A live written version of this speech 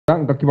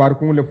nga kibar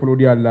ko le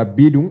flodi alla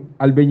bidum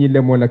albeni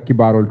le mo la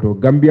kibarol to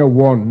Gambia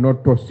won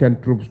not to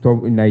send troops to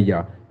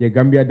Niger ye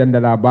Gambia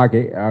dandala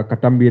bake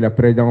katambi la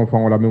president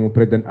fangola memo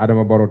president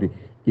Adama Baroti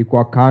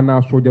iko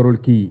kana sojarol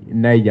ki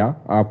Niger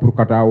pour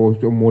kata o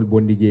mol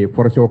bondije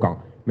force o kan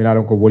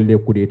milalon ko wolle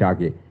kudeta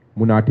ke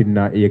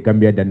munatinna ye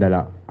Gambia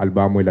dandala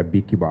albamo la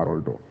bi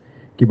kibarol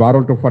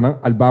to fana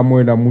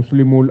albamo la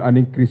muslimul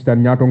anin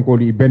christian nyaton ko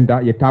li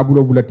benda ye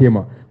tabulo bula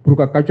tema pour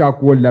ka kacha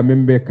ko la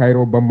membe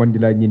Cairo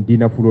bambandila nyin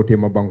dina fulo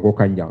tema banko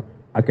kanja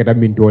akeda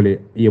min dole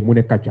ye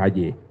mune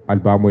kachaje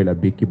albamo la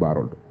bi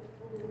kibarol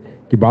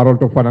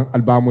to fana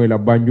albamo la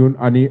banjun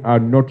ani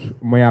not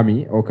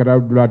Miami o kada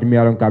dulat mi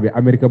alon kabe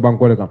America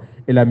banko le kan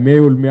ila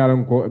meul mi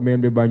alon ko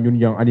membe banjun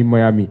yang ani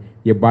Miami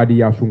ye badi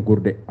ya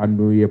sunkurde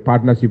andu ye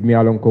partnership mi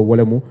alon ko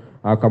wolemu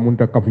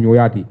kamunta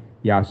kafnyoyati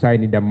ya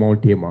sayni da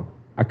moltema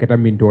aketa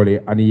min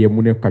dole ani ye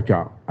mune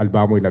kacha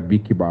albamo la bi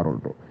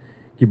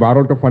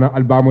kibarol to fana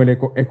albamo le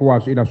ko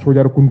ECOWAS ina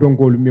sojar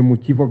kuntonkol memu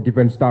chief of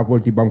defense staff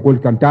volti bankol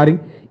kantaring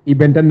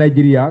ibenta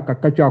Nigeria ka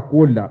kacha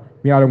kolla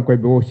mi alam koy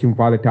be o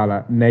simfale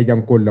tala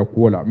najam kolla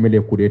kola mele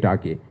kudeta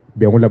ke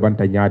be wala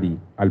banta nyaadi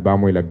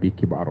albamo la bi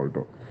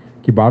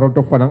kibarol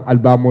to fana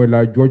albamo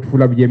la George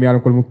Fulab je mi alam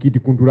ko mu kiti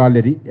kuntura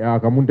ledi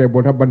ka munta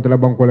bota bantala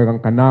bankol kan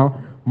kana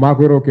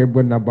makoro ke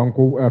bonna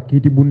banko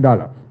kiti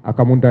bundala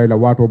aka munta la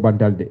wato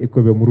bantalde e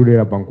ko be murude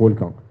la bankol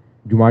kan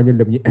jumañel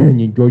lam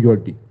ñi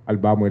jojolti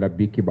albamo la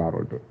bi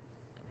kibarol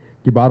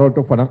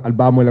to fana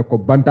albamo la ko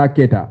banta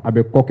keta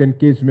abe koken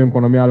case men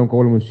kono mi alon ko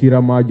wala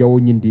sira ma jawo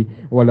nyindi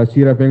wala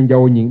sira fen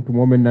jawo nyin to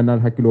momen nanal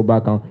hakilo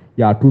bakan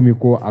ya tumi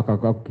ko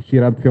aka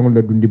sira fen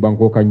la dundi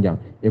banko kanja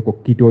e ko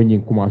kito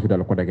nyin commencé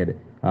dal ko dagede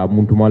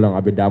muntuma lan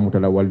abe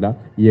damutala wala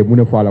ye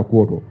mune fala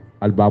koto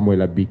albamo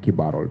la bi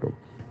kibarol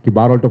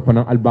to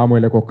fana albamo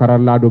la ko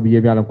karallado bi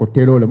yemi alon ko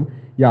telolam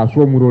ya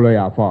so murulo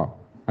ya fa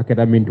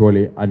akeda min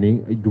tole ani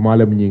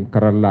jumalam nyin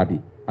karalladi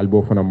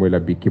albo fana moy la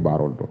bi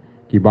kibarol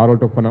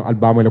to fana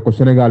albama le ko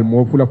Senegal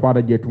mo fula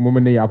fada je to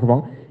momen ya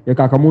fafan e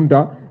ka kamunta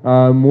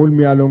mol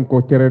mi alon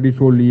ko teredi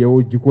sol ye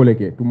o jikole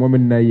ke to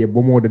momen na ye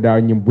bomo da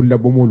nyim bulla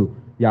bomolu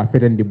ya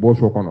fetendi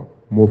boso kono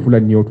mo fula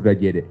nyotu da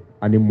jede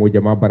ani mo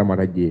jama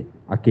baramata je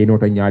akeno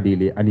ta nyaadi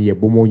le ani ye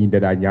bomo nyi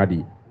da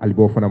nyaadi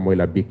albo fana moy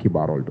la bi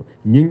kibarol to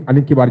nyin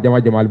ani kibar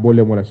jama jama albo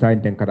le mo la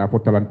sainten kada fo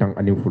talantang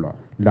ani fula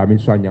lamin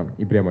Sanyang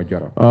Ebrima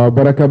jarra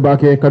baraka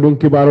bake kadun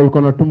kibarol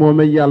kono tumo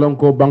me yalon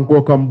ko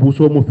banko kam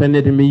buso mu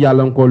fennete mi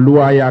yalon ko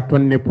luwaya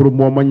tonne pour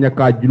mo manya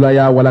ka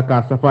julaya wala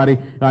ka safari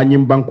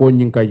nyim banko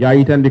nyin ka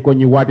yayitandi ko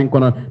nyi watin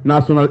kono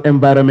National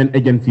Environment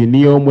Agency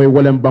niyo moy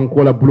wolem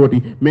banko la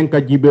bloti men ka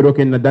jibero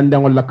ken na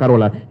dandangol la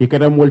karola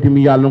ikata molti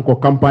mi yalon ko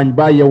campagne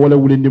ba ya wala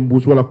wulindi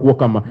buso wala ko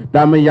kama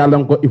dama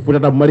yalon ko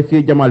ifutata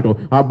marisi jamal to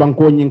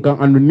banko kan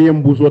andu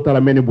niyam buso tara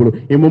meni bulu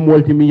e mom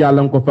wolti mi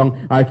yalan ko fang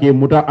ake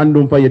muta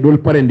andum faye dol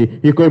parendi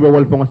e koy be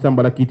wol fanga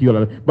sambala kiti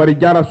yola bari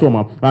jara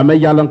soma me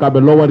yalan ka be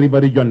lower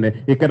river jonne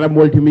e kata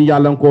wolti mi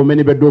yalan ko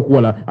meni be doku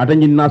wala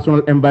atani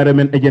National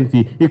Environment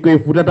Agency e koy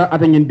futata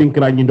atani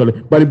dinkra nyi dol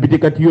bari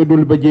bitikati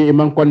yodul baje e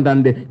man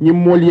kondande nyi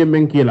molye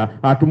menkila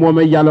atu mom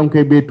yalan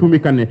ko be tumi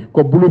kanne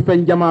ko bulu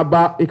fen jama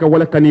ba e ka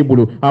wala kani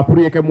bulu pour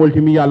e ka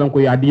molti mi yalan ko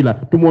ya dila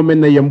tu mom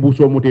men yam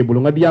buso mute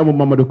bulu ngadi yamu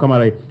Mamadou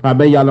Camara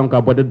be yalan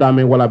ka bodde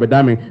dame wala be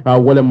dame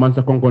wala man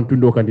sa konkon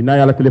tundo kandi na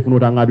yala telephone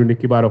ta ngadu ni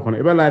kibaro kono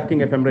e bela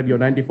King FM radio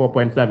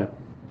 94.7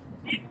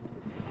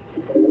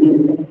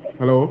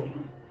 hello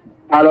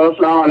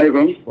assalamu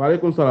alaikum wa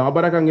alaikum salam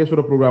abaraka nge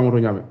suro programme to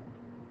nyame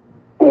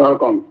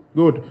welcome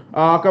good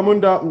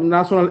kamunda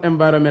National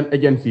Environment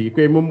Agency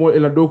ko momo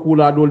ela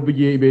dokula dol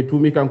bije be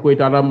tumi kan ko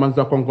itara man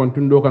sa konkon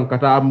tundo kan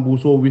kata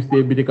ambuso wiste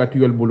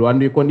bidikatiyol bulu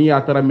andi ko ni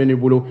atara meni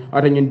bulu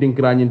ata nyin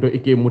dinkra nyin to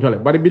ike mutale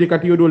bari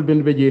bidikatiyo dol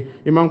ben beje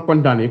imam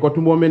kontane ko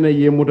tumo men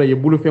ye muta ye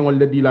bulu fengol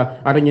le dila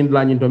ata nyin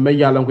la nyin to me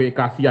yalla ko e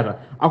kasiyata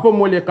afo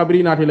mo le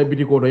kabrina te le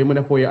bidiko do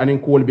yemene foye anen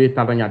ko wol be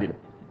tata nyaadi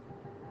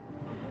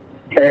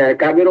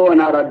kabiro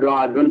wana radon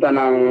adunta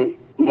nan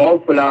mo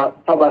fula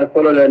sabar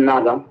solo le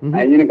nada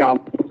ay nyin ka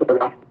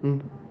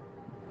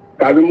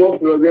kabi mo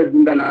fulo be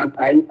dundana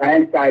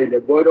ay kaide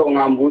bodo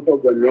ngam buto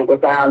gollo ko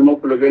sa al mo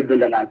fulo be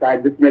dundana sa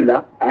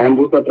bismillah ay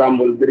buto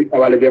trambul biri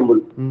kawale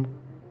bembul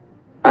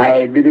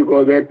ay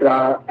bidigo be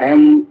tra ay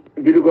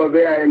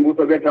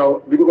buto be taw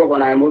bidigo ko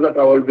na ay buto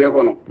tawol be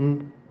kono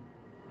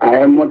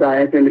ay mota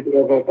ay sen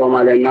ko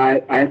male na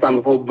ay sam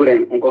fo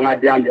buren ko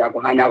ngadi andi ko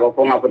hanya ko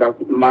fo ngafuda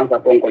mansa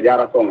ko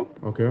jara soma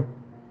okay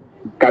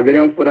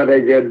kabiren fura de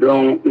je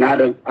don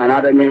nada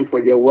anada men fo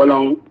je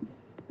wolong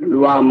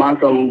luwa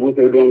masom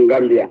buso don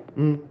Gambia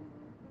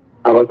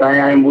abo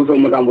saya mbuso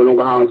mutambulu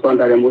ko han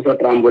sonta de mbuso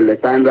trambule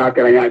sai ba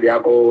kala nya dia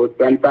ko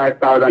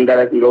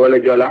 $25,000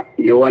 ngole jola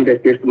you want the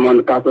 6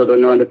 month kaso do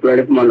no the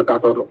 12 month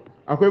kaso do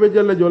akoy be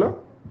jella jola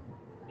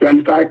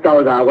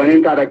 $25,000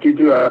 woni ta da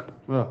kitu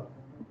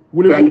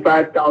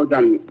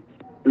 25,000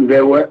 be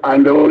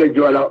wole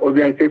jola ou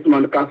bien 6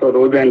 month kaso do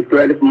ou bien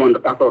 12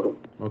 month kaso do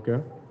okay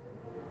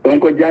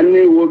donc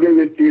janni wobe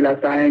be la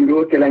sai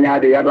ngo kala nya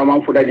de ya do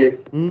man fudaje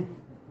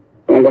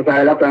donc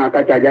ça la tan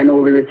ka janni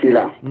wobe be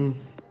la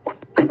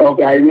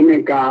Okay, I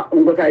mean ka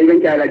ungo sa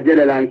even kaya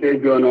jele lan se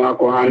jono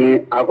ako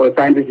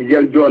scientist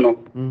jel jono.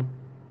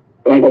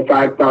 Ungo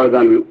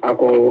 5,000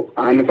 ako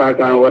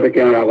 5,000 wata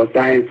kena ako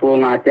science for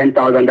nga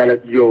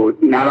 $10,000 jo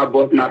nala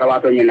boss nala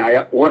wato nyina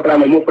ya wata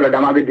mo mufula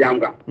dama be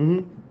diamka.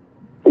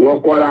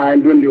 Wo kola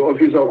ndundi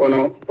office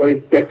kono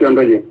police station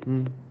doje.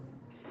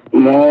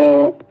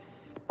 Mo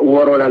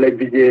woro la le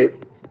bije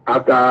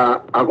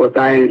aka ako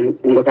science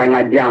ungo sa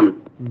nga diam.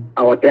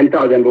 Our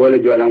 10,000 wole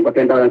jola ko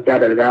 10,000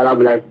 started da la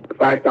bla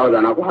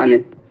 5,000 ako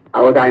hani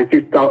ako tan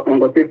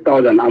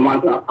 6,000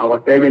 amount ako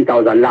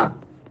 7,000 la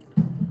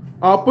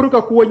pour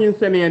ka ko nyin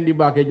sene andi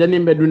bake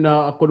janimbe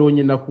duna ko do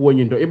nyin na ko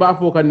nyin to iba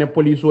fo kan ne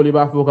police wol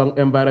iba fo kan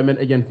environment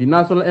agency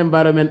national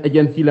environment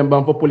agency le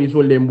mbam fo police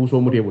wol le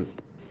mbuso mutebul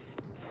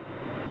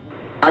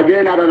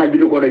abe na na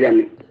bidu ko do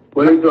janni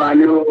police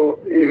ano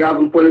iga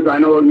police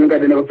ano ngi ka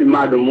de ko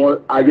filmado mo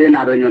abe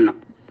na do nyonna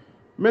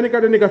men ka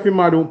de ni ka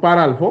filmado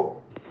paral fo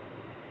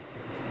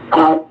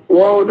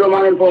wo do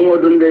man fo mo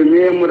dunde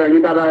mi mu da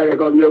mi tara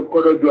ko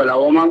do jola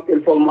o man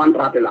il faut man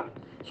tratela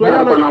so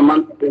ya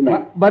man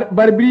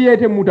bar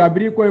briyete muta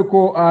bri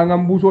ko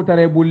ngam buso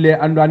tare bulle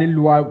ando anil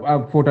luwa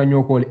fota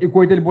nyokole e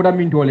ko tel boda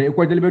min tole e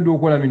ko tel be do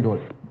ko la min tole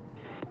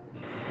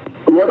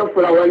mo do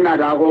fula wonna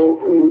da ko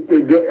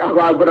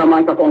abra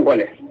man ta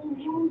konkole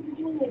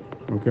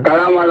okay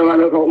kala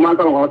man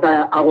ta ko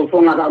ta ako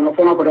fonga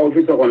ko da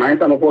office ko na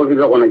ta ko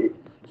office ko na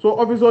so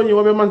office ni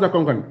wo be man ta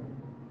konkole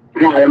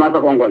na ma ta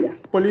konkole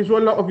police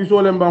wala office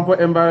wala mbam fo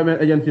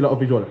environment agency la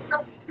office wala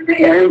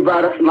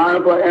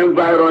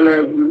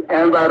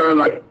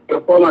environment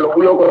ko mal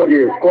kulo ko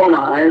je ko ma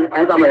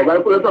ay sama ba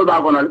ko to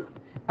ba ko nal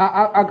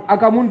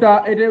aka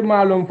munta ede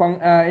malom fang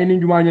eni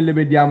juma nyele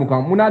be diamu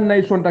kam munan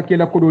nay sonta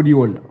kela ko do di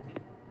wol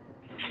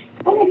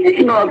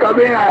no ka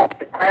be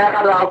aya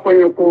ala ko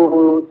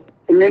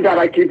ni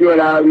dara kiti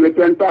wala me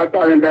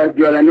 20,000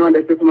 dollars no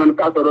de 6 months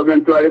ka to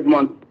 12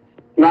 months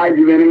na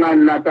jibeni nga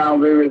na ta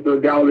we so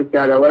down with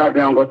that wala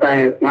down go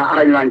time na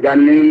arrange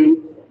janni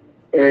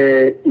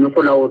no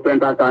fola o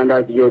 20,000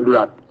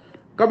 dollars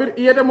kabir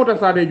yete muta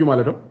sade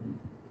jumale to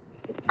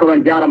ko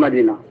jara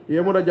madina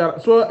ye muta jara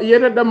so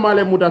yete dam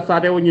male muta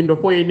sade o nyindo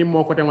fo ni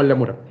mo ko tengol le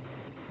muta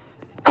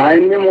ay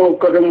ni mo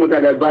ko de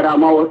muta de bara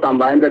ma o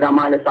samba ende da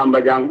male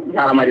samba jang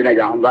jara madina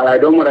jang bara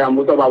do mo ram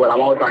buto ba wala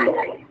ma o samba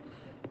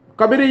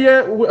kabir ye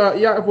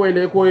ya fo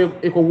le ko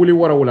e ko wuli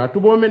wara wala to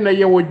bo men na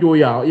ye wojjo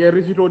ya ye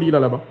risito di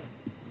la ba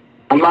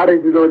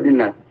amare dido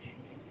dinna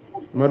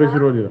mare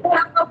siro dira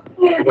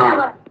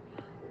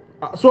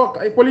so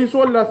police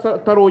wala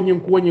taro nyin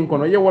ko nyin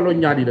kono ye walo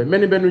nyaadi de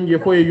men benu nje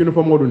foye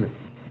uniform modune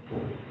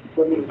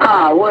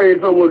wo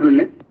uniform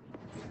modune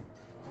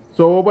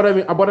so wo bara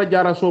mi abara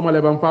jara so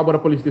male bam fa bara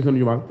police station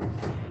yuma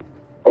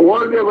wo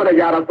be bara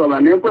jara so ma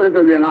ne police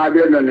be nga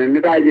be non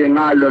ni ta je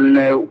nga lon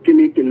ne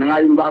kini kin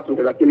nga yimba so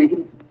la kini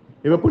kin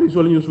e be police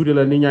wala ñu suudi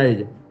la ni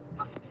nyaaye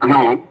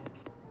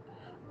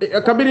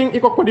kabirin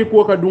iko kodi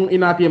ko ka dun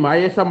inati ma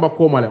aye samba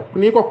koma la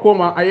ni ko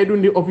koma aye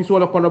dundi office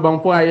wala kono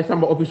bang fo aye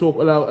samba office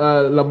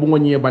la bungo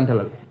nyi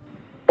bantalal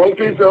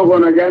office ko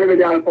no jani be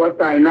jang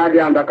posta na di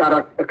anda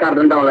kar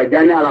ndaw la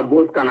jani ala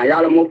boss kana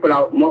yala mo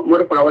fula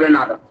wala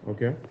nada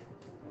okay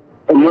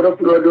mo do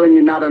flo do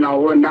ni nada na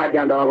wo na di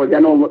anda ko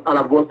jano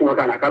ala boss ko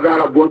kana ka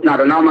ala boss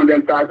nada na man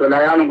dem ta to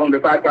la yala ngom be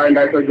fa ka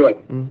ndai to jol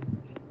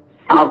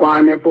ako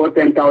ane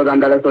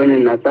 $10,000 so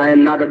ni na sai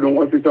nada dun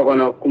office ko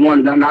no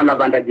kumon na la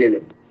banda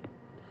jele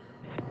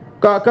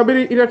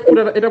kabiri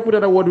ita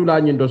futa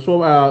wodula nyindo so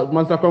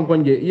man sa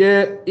konkonje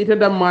ye ite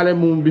dam male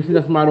mum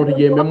business mano to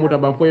je mem muta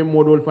bam foy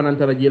modol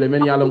fanantara jele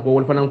men yalan ko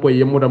wol fanan ko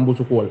ye muta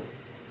mbusu ko wol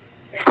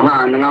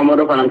nga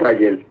modo fanantara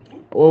jele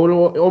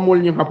o mol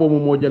nyi hapo mo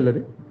mo jelle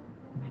de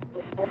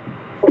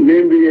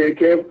nimbi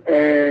ke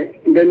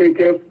ngene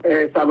ke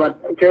sabat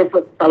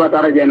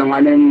ara je no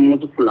ngane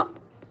mutufula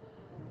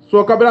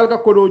so kabral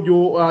ka kodo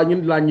jo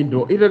nyin la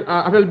nyindo ite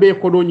atal be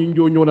kodo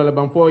nyinjo nyola la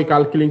bam foy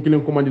kal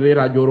kilin ko mandi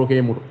ra joro ke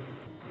muto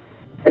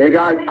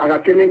ega aga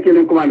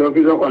kinin kumande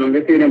office ko no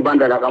be tini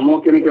bandala ka mo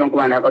kinin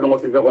kumande ka do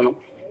office ko no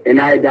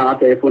ina e janga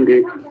te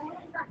fundi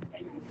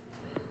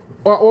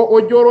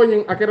o joro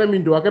nyin akera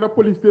mindo akera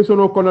police station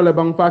o kono le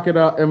bang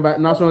fakeda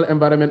national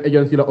environment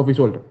agency la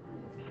official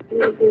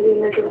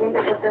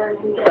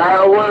ta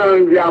wona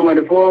ndiama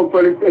de fo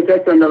police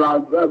station la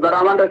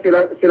baramanda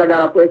sila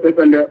gara police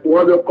station de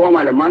wodo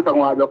koma le manta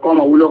ko do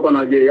koma wulo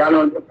kono je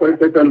yalo police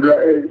station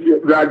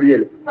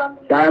radio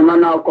ta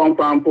manna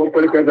compam po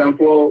police station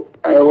fo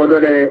wodo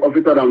de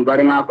officer dam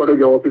bari nga ko do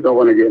jo officer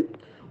kono je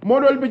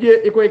modol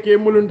bije iko ke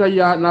mulunta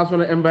ya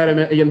national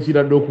environment agency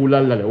da do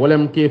kulal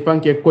wolem ke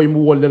fanke koy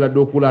mu wolde la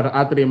do kulata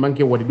atre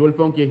manke wodi dol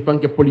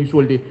fanke police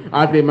wolde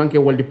atre manke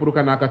wolde pour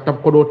kana ka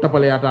tap ko do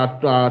tapale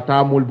ata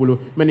ta mul bulu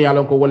men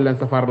yalon ko wollen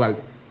safar lal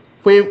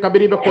foy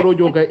kabiri be ko do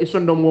joka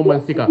isondo mo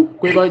man sika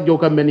ko ba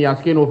joka men ya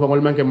skeno fa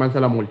wol manke man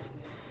salamul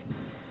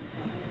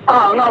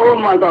nga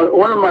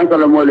won man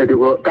sala mo le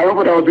diko kayo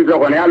ko daw bizo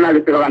ko ne yalla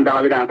le tiro kan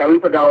dawa bidan kayo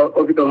ko daw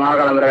ofito nga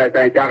kala mera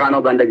tay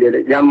jaakano banda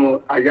jele jamu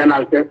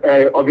ajanal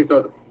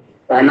ofito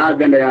ana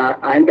bende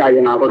anta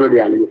nga ko do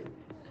yalla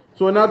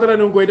so natara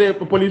non ko ite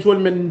police wol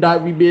men da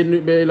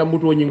be la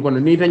muto nyin kono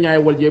ni ta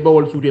nyaay wol je ba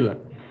wol suuti la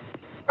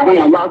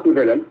ana ba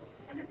suuti la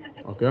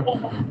okay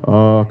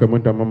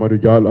kamanta Mamadou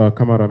Dial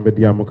Camara be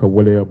diamu ka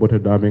wole bota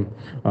damen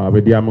be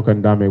diamu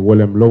kan dame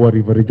wolem Lower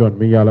River Region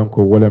mi yalan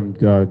ko wolem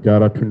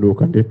jara tundo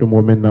kan de to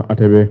momen na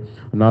atebe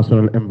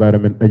National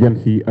Environment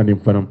Agency anim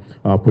fanam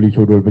police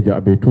dol be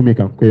jabe tumi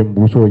kan ko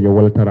mbuso ye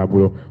wala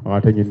tarabulo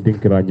ta nyin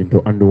dinkira nyin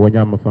to andu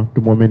wanyama fa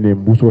to momen ne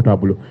mbuso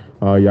tabulo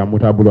ya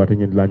mutabulo ta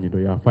nyin lanyi do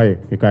ya faye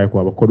e kay ko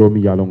aba kodo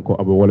mi yalan ko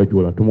aba wala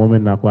jola to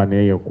momen na ko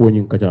ne ko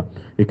nyin kaca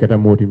e kata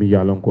moti mi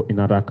yalan ko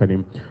inata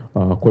kanim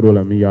kodo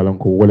la mi yalan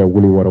ko wala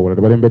wuli wara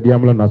bare be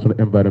diam la National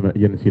Environment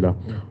Agency la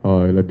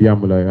la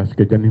diam la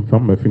aske janim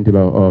fam finti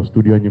la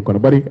studio nyin kono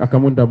bari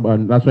akamunda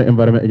National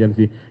Environment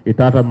Agency e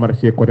tata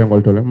marché côté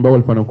ngol tole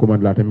mbawol fanan ko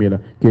man la tamila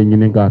ke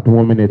nyin nga to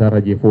mo men tata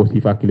je fo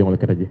sifa kili ngol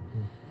kata je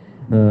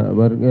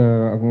bar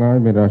nga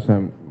me rasa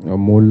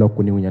mol la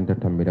ko ni nyanta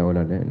tambira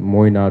wala le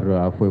moy nar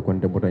foy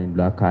konte botañ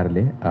la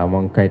karle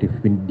man kayti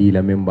fin di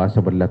la memba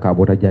sabar la ka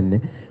bota janne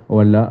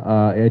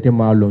wala ete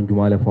ma lon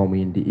jumale famu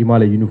indi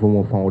imala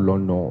uniform famu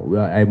lon no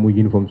ay mu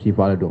uniform si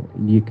fala do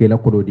ni ke la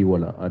kodo di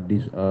wala at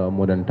this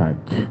modern time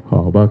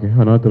bake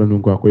hana tala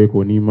nun ko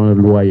ko ni ma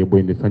luwaye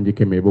boyde sanji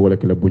keme be wala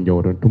kala bunja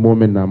won to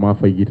momen na ma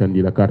fay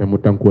yitandi la kata mu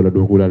tanko la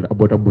do hulal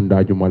abota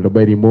bunda jumal do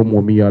bari mo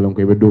mi yalon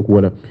ko be do ko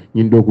wala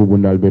nyin do ko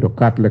bundal be do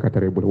kat la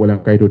katare bu wala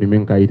kayto di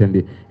men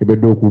kayitandi be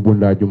do ko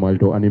bunda jumal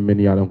to anim men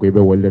yalon ko be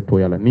wolle to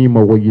yala ni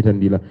ma wo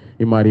yitandi la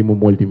imari mo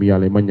molti mi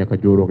yala manya ka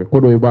joro ke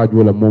kodo e ba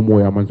jola mo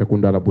ya man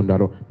sakunda la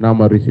bundaro na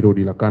ma risiro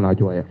di la kana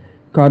joya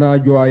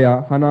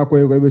hana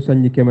ko be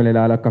sanji kemele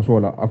la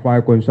kasola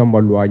afa ko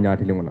samballu wa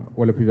nyaati limuna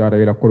wala fizara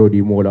ila kodo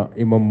di mola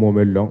imam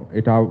momel long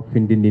eta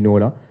findindi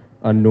nola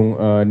andun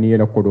ni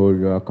la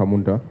kodo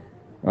kamunta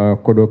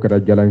kodo kada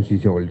jalan si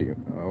joldi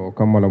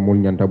kamala mul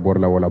nyanta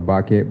borla wala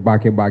bake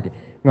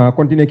nga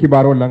continue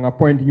kibaro la nga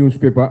point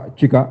newspaper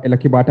chika ela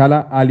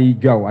kibatala Ali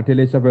Jaw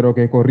atele savero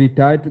ke ko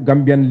retired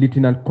Gambian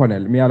Lieutenant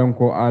Colonel mi alon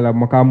ko ala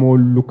makamo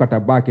lukata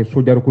bake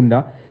sojar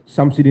kunda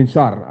Samsidin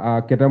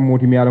Sar keta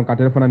moti mi alon ka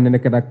telefona nene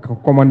keda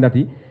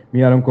commandati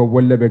mi alon ko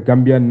wolle be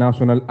Gambian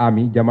National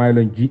Army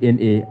jamaylon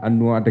GNA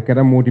annu ante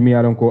keta moti mi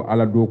alon ko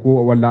ala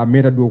doko wala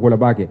meta doko la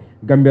bake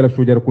Gambia la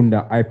sojar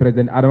kunda ay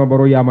president Adama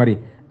Barrow yamari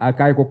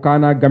akay ko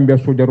kana Gambia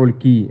sojarol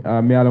ki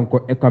mi alon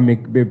ko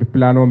economic be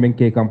plano men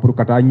ke kam pour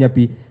kata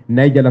nyapi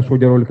naijala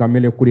sojarol kam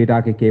mele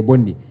kurita ke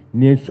bondi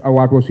ni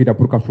awato sita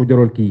pour ka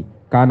sojarol ki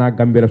kana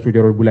Gambia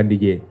sojarol bulandi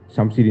je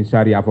Samsidin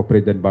Sari afo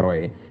president Barrow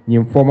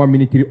ni former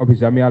military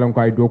officer mi alon ko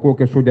ay doko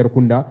ke sojar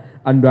kunda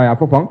ando ya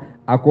fofang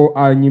ako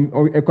nyim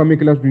economic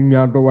class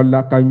dunya do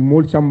wala ka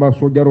mol samba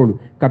sojarol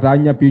kata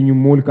nyapi ñu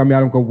mol kam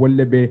alon ko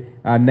wolle be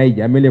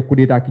naija mele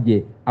kudita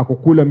kije ako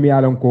kula mi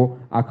alon ko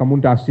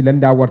akamunta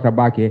silenda warta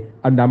bake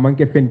anda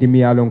manke fenti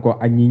mi alon ko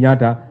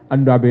anyinyata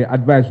ando abe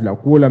advice la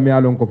kula mi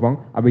alon ko fang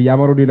abe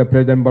yamaro de la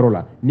president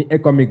Barola ni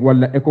economic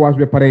wala ECOWAS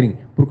be pareering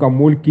pour ka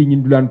mol ki ñi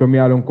dulanto mi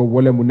alon ko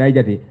wala mu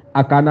naijati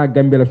akana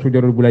Gambia la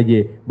sojarol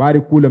bulaje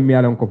bari kula mi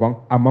alon ko fang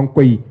amman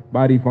koy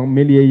bari fang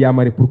meliye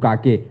yamari pour ka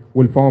ke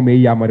wol fang me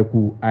yamari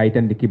ku ay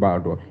tan de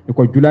kibardo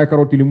ko July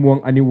karotili mu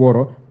ani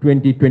woro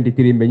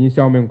 2023 be ñi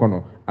sawmen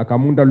kono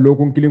akamunda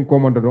lokon kilin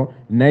komando do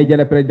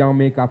naijala president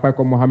me ka fay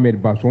ko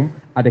Mohamed Bassoum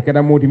ade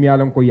kada moti mi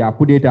alon ko ya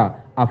kudeta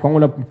a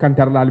fangola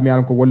kantar la mi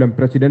alon ko wolem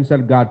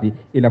presidential guard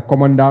ila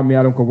commanda mi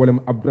alon ko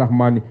wolem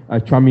Abdurrahman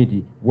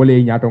Chamiti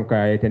wole nyaton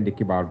ka etende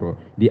kibardo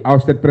di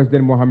ousted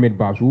president Mohamed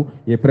Bassou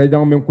ye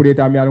president men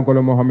kudeta mi alon ko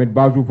Mohamed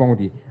Bassou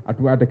fangoti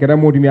atu ade kada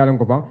moti mi alon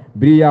ko fa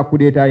briya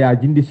kudeta ya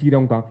jindi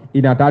siron kan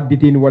ina ta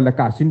ditin wala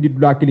ka sindi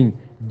dula kilin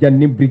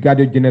janni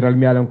brigadier general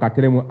mi alon ka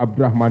telemu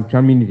Abdurrahman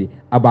Chamiti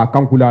aba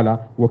kankulala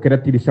wo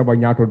kerati di saba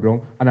nyato dron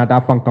ana da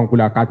fan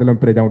kankula ka telem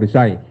president de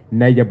sai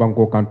naija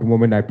banko kan tumo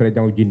men ay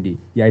president jindi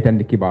ya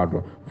itande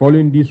kibardo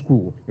following this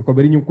coup ko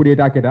beri nyum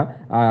kudeta keda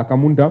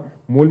kamunta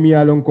mol mi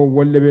alon ko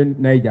wolle be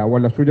naija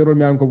wala sojoro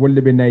mi alon ko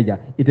wolle be naija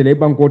itele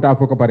banko ta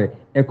foko pare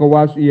e ko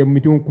was ye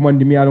meeting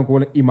commande mi alon ko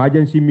wala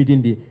emergency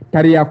meeting di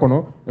tariya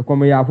kono ko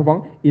me ya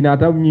fofan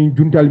inata nyi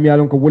juntal mi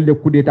alon ko wolle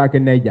kudeta ke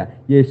naija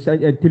ye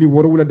tili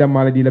woro wala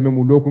damala di la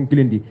memu lokon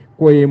kilindi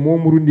ko e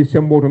momurundi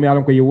sembo to mi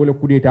alon ko ye wolle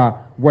kudeta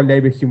walla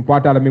be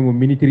simpata la memu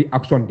military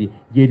action di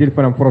jedel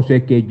fanam force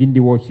ke jindi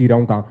wo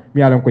siran kan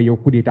mi alon ko ye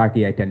kudeta ke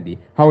ya tandi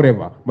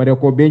however mare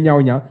ko be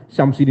nyawnya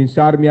Samsidin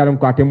Sar mi alon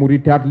ko atemu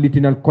retired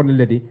lieutenant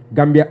colonel di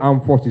Gambia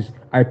Armed Forces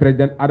ay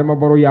president Adama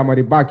Barrow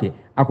yamari bake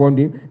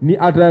akondi ni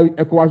atra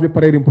ECOWAS be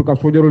parerim pour ka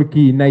sojarol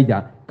ki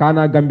naija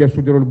kana Gambia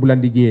sojarol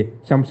bulandi je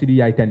Samsidi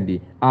yay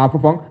tandi a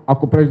fofang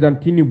ako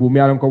president Tinubu mi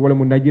alon ko wala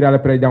mu Nigeria la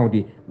president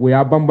di wo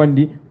ya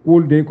bambandi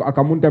kul de ko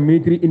akamunta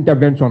military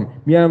intervention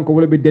mi alon ko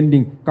wala be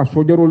dending ka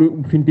sojarol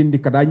fintindi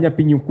kada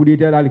nyappi nyi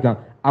kudeta dalika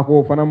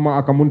ako fanamma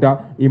akamunta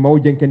e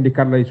mawjenkendi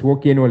karlay so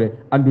kenole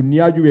andu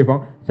niaju be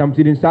fa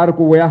Samsidin Sar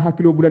ko waya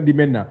hakilo bulandi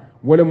menna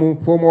wala mu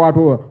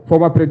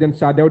former president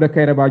Sir Dawda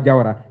Kairaba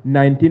Jawara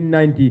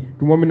 1990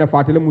 tumo minna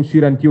fatale mu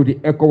siran tiwti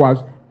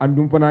ECOWAS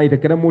andum fana ite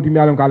kera moti mi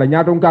alon kala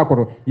nyaton ka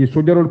koto ye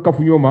sojarol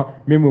kafu nyoma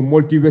memo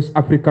multi West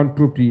African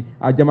Troop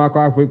a jama ko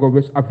afoy ko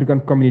West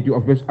African Community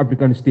of West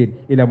African State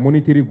ila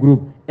monetary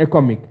group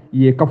economic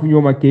ye kafu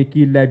nyoma ke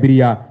ki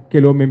Liberia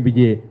kelo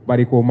membije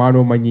bari ko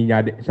mano manyi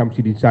nyaade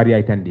samsidi sari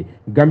ay tandi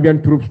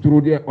Gambian troops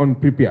through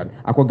unprepared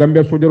ako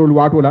Gambia sojarol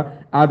wato la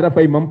adra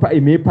fay mampa e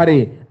me pare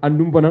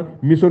andum fana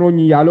misono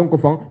nyi yalon ko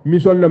fan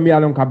mission la mi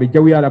yalon ka be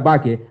jawyala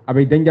bake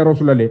abe danjaro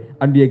sulale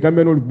andi e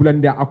Gambianol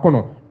bulande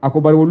akono ako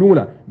bari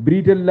wolungla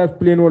Britain la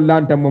pleno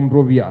lanta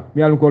Monrovia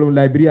mi yalon ko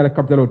Liberia la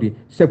capitaloti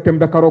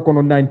September karo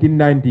kono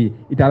 1990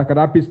 itala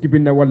kada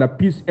peacekeeping wala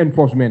peace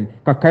enforcement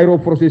ka Cairo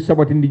process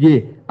sabatindi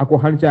je ako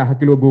hansa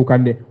hakilo bo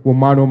kande wo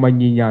mano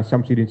manyi nya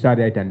samsidi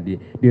sari ay tandi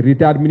the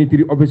retired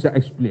military officer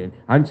explain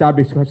hansa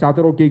be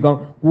satoro ke gan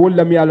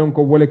wala mi yalon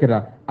ko wole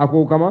keta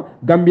ako kama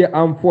Gambia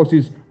Armed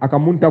Forces aka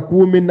munta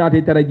ku min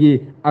nate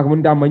taraje aka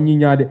munta manyi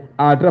nyaade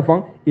a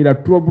trafan ila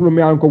trouble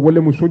me an ko wolle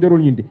mu sojarol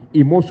nyinde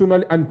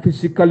emotionally and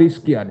physically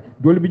scared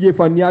dol bije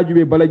fa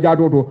niajube bala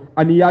jatoto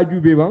ani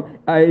yajube ba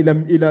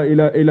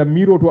ila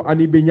miroto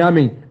ani be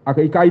nyame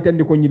aka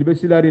ikaitande ko nyilbe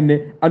silarine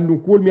andu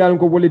kol mi an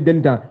ko wolle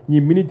denta ni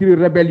military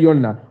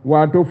rebellion la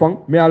wato fan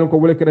me an ko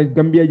wolle kera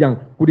Gambia jang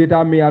coup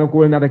d'état me an ko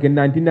wolle nata ke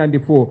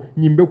 1994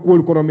 nyimbe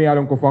kol kono me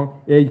an ko fan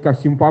e ka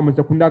simpa ma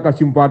sakunda ka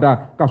simpata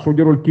ka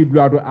sojarol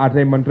kidlado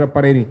atay mantra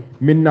pareni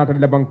min nata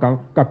labankan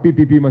ka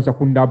PPP ma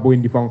sakunda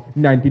boyndi fan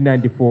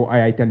 1994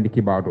 ay tandi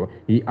kibado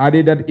he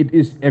added that it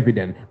is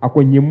evident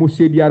ako nyimu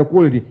sediyar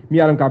koldi mi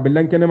yalan ka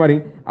belankene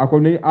mari ako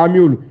ne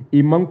amiul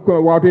imam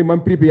ko wato imam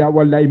prepare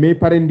wallahi me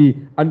parendi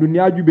andu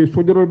nyajube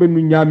sodoro be nu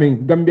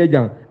nyamen Gambia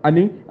jang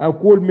ani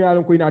kol mi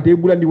yalan ko ina te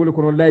bulandi wala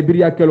kono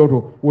Liberia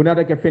keloto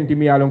wonata ke fenti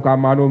mi yalan ka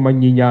mano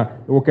manyinya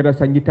o keda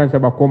sangi tan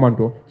saba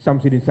komanto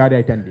samsidin sade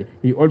ay tandi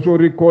he also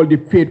recalled the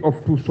fate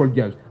of two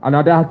soldiers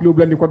anada haklo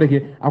bulandi ko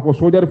deke ako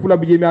soldier fula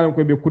bi mi yalan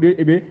ko be kude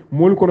ebe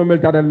mol kono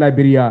melta dal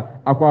Liberia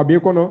ako abe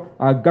kono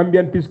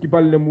Gambian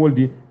peacekeeper le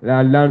moldi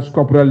Lance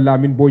Corporal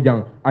Lamin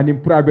Bojang ani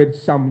private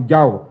Sam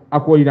Jaw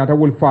ako inata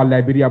wol fa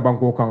Liberia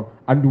banko kan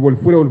andu wol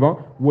furewol ba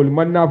wol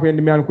manna fe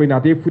mi an ko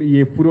inata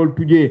ye furol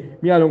tuje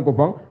mi alon ko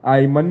fan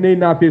ay manne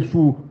na fe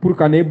su pour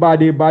kane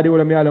bade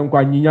wala mi alon ko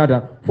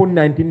nyinyata for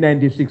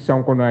 1996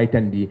 sanko no ay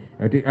tandi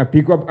a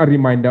pick up a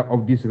reminder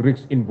of this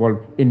risks involved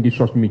in this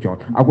source mission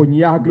ako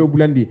nyiya haklo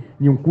bulandi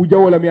nyum kuja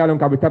wala mi alon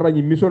ka be tarra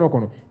nyi mission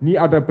kono ni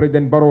ada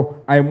president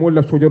Baro ay mo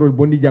la sojarol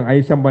bondi jang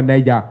ay samba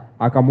naija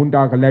aka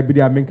munda ka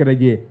Liberia men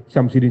kedaje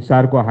samsidin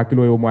sar ko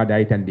hakilo yo ma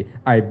day tandi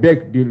I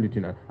beg the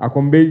lieutenant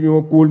ako mbe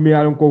yo kul mi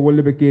alon ko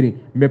wolle be keri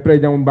me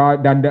president mba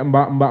danda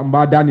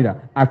mba danila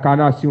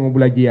akana simo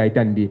bulaje ay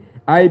tandi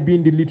I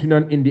been the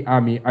lieutenant in the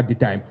army at the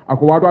time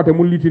ako wato ate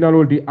mun lieutenant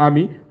lol the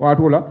army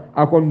wato la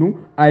ako nu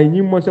ay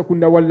nyimma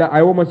sakunda walla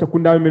ay wo man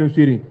sakunda men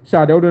siri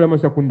sa dawdo la man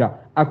sakunda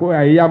ako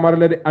ay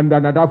yamarle de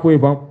andana da fo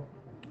ba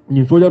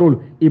ni sojarol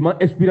ima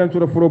experience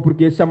ro foro pour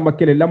que samba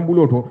kele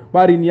lambuloto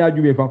bari ni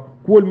ajube fa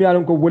kol mi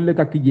alon ko wolle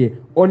takije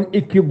on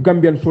equipe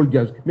Gambian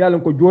soldiers mi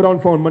alon ko joran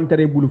fa on man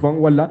tare bulu fa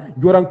walla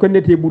joran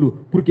konnete bulu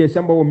pour que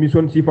samba o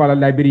mission sifa la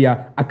Liberia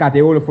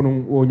akate wala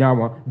fonu o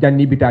nyama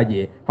janni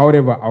bitaje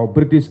however our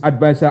British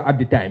advisor at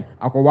the time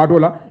ako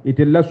wadola ite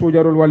la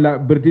sojarol walla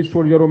British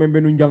soldier men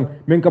benu jang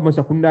men kam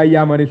sakunda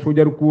yamare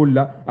sojar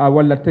kulla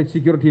walla te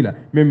security la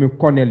men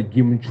colonel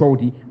Jim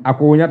Chowdi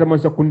ako nyata man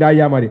sakunda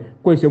yamare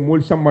ko se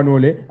mol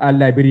sambanole a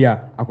Liberia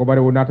ako bare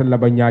wonata la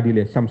banyadi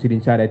le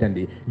samsidin sare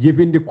tandi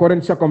given the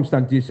current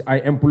circumstances I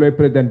employ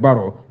President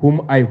Barrow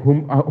whom I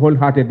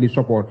wholeheartedly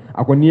support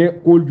ako nie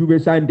kol jube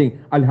sanding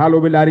al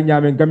halo be lari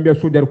nyame Gambia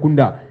sojar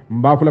kunda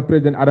mbafula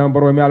President Adam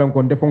Barrow mi alon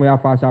kon defon ya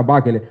fasa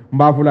bakele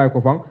mbafula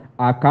ko fang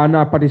a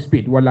kana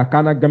participate wala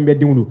kana Gambia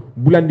dingulu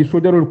bulandi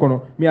sojarol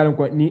kono mi alon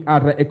ko ni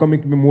atra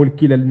economic mi mol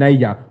kilal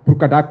naija pour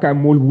kada ka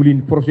mol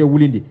wulin projet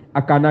wulindi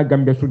akana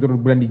Gambia sojarol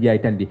bulandi jay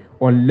tandi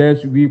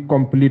unless we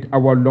complete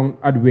our long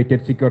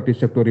awaited security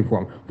sector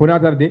reform fona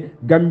tarde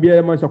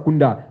Gambia man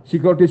sakunda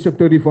security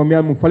sector reform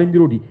ya mu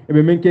falindirodi e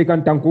be menke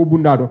kan tanko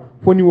bundado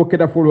foni wo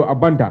keda folo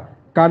abanta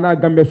kana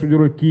Gambia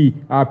sojarol ki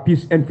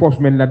peace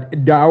enforcement la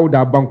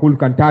da bankul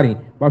kantari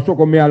ba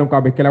soko me alon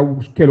ka be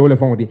kelo le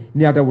fawdi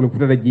ni ata wala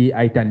futada ji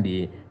ay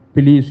tandi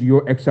please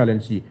your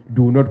excellency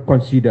do not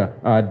consider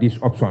this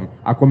option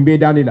akombe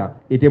danila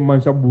ete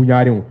mansa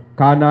buñaare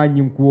kana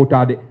nyim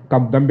kuotade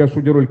kam Gambia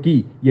sojarol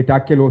ki yeta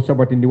kelo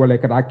sabatindi wala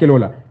kata kelo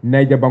la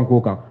naija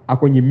banko kan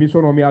ako nyi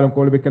mission o mi alon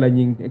ko be kala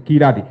nyi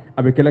kirati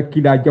abe kala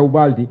kila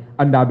jawbaldi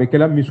anda be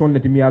kala mission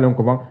lati mi alon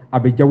ko van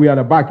abe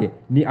jawyala bake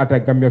ni ata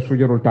Gambia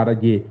sojarol tada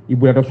je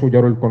ibulata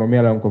sojarol kono mi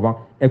alon ko van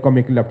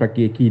economic lafta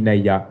ki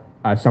naija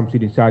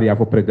samsidin sariya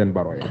fo President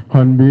Barrow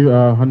hanbi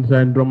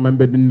hansa ndrom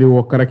membe dindi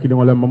wo karakili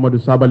wala Mamadou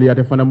Sabali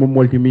ate fana mo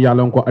molti mi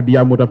yalon ko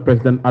adiya muta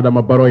President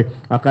Adama Barrow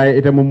akay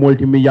ite mo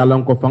molti mi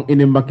yalon ko fang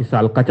ini Macky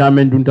Sall kacha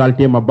men duntal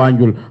tema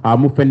Banjul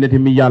mu fenneti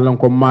mi yalon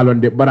ko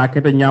malonde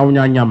baraketa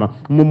nyaawnya nyama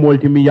mo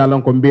molti mi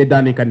yalon ko be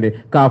dani kande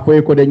ka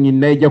foy ko de nyi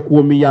neja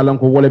ko mi yalon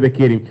ko wala be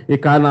keri e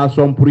kana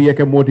som pour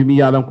yeke moti mi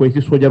yalon ko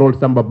ci sojarol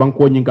samba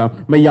banko nyinga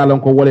me yalon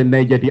ko wala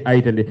nejati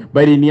aytande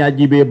bari ni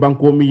ajibe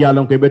banko mi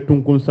yalon ko be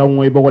tunkun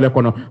sawo e bogole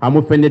kono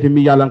amu fenneti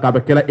mi yalan ka be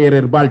kala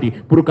erreur balti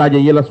pour kaje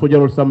yela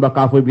sojarol samba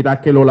ka fo bita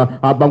kelola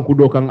a banku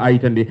do kan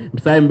ayitandi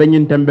say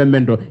benyin tembe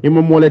mendo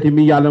imo moleti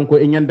mi yalan ko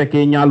e nyanda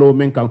ke nyaalo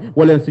men kan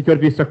wala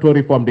security sector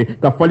reform de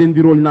ka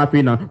falindirol na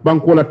fina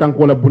bankola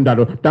tankola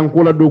bundado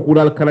tankola do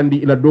kural karandi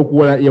ila do ko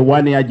wala e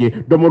wane yaje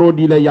domoro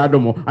dila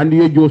yadomo andi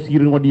ye jo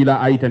sirno dila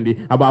ayitandi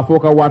aba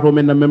foka wato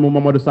men na memo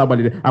mamadou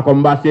sabali de ako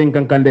mbasen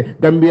kan kande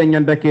gambia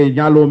nyanda ke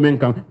nyaalo men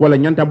kan wala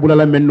nyanta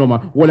bulala men noma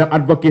wala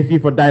advocacy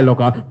for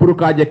dialogue pour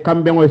kaje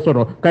kambe ngoy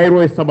soto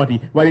kayro e sabati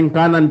warin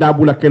kanan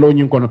dabula kelo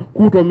nyin kono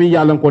kuto mi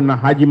yalan kon na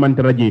haji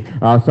mantaraji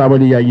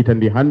sabali ya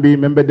yitandi hanbi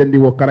membe dendi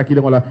wo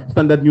karakile wala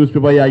standard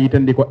newspaper ya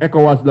yitandi ko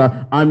ECOWAS la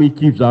army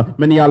chiefs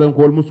men yalan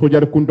ko mu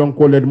sojar kunton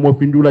ko le mo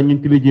findula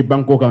nyin tiliji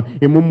banko kan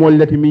e mum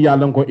mollati mi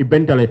yalan ko e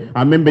bentale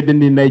membe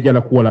dendi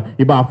naijala ko wala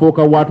iba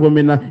foka wato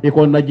mena e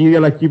ko Nigeria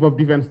la chief of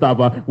defense staff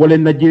wala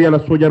Nigeria la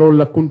sojarol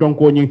la kunton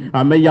ko nyin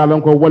me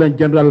yalan ko wala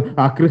general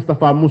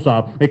Christopher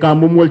Musa e ka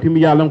mum molti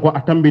mi yalan ko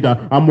atambida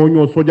mo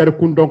nyo sojar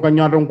kunton ka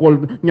nyaadon ko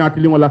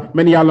nyaati wala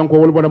men yalan ko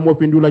wala mo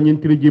findula nyin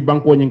tiliji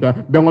banko nyin ka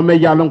be ngo me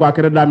yalan ko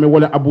akere da me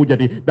wala Abuja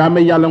di da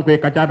me yalan ko e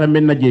kacata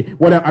men naje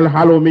wala al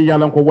halo mi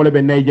yalan ko wala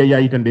be naija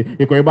yayitande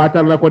e ko e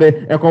batar la ko de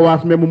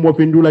ECOWAS mem mo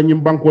findula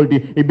nyim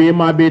bankoldi e be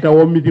ma beta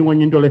o meeting o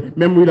nyindole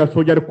mem wila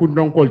sojar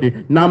kundon koldi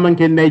na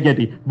manke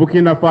naijati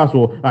Burkina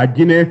Faso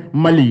Guinea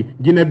Mali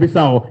Guinea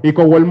Bissau e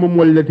ko wal mum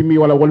wallati mi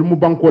wala wal mu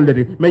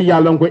bankolde me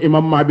yalan ko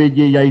imam ma be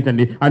je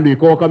yayitande andu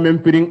ko ka mem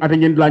firing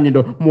atanyin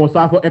lañindo mo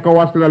safo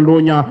ECOWAS la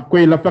lonya ko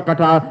la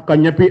fakata ka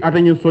nyapi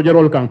atanyin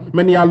sojarol kan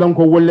men yalan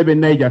ko wolle be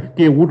naija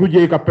ke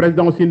wutuje ka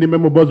president sindi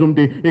mem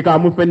bazumde e ka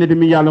mu fennete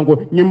mi yalan ko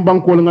nyim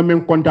bankol nga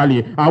men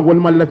kontali wol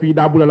malla fi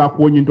dabula la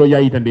ko nyinto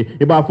yayitande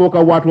e ba foka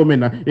wato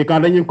mena e ka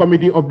dañin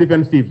committee of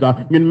defensive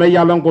ñun may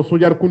yalan ko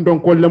sojar kundon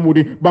ko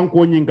lamudi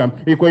banko nyingam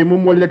e koy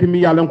mum mollati mi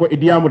yalan ko e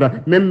diamuda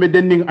membe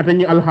denning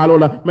atani al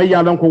halola may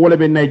yalan ko wala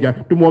be naija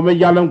tumo may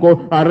yalan ko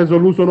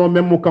resolution o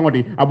memmu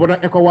kangodi aboda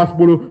ECOWAS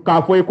bulu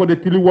ka foy ko de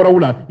tili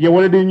warawla ye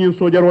wala de ñin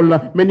sojar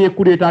wala men ye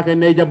kudeta ke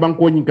naija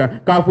banko nyinka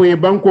ka foy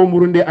banko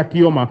murunde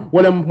atioma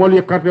wala mol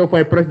ye carte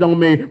fay president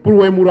me pour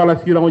way murala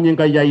sira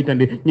nyinka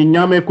yayitande ñi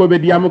ñame ko be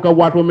diamu ka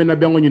wato mena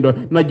bengo nyindo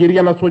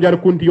Nigeria la sojar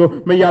kuntiyo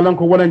me yalan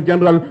ko wala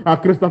general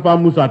Christopher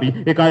Musati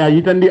e kaya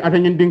yitandi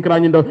atanyin dinkra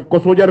nyindo ko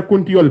sojar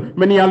kuntiyol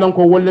men yalan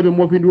ko wolle be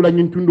mo fi ndula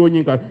nyin tundo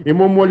nyinka e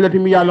mom mollati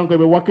mi yalan ko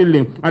be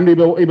wakille andi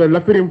be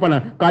la firim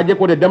fana kaje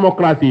ko de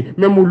démocratie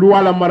même lu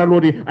wala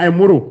maralodi ay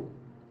muru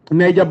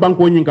neja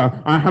banko nyinka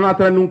hana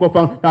tara nun ko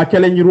fan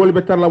challenge role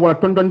be tarla wala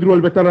tonton role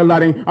be tarla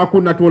laren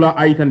akuna tola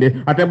ayitande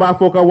ate ba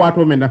foka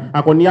wato mena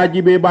akon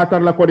yaji be ba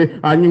tarla ko de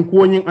nyin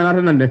ko nyin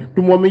anata nande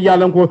tumo mi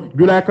yalan ko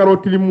jula karo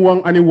tilim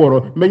won ani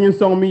woro be nyin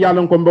song mi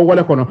yalan ko be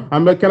wala kono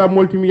ambe kala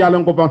multi mi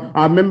yalan ko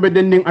fan membe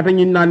denning ata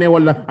nyin nane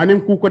wala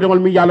anin ku ko de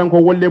mi yalan ko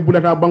wolle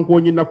bulata banko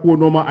nyin na ko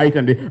no ma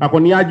ayitande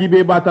akon yaji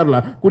be ba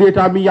tarla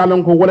kureta mi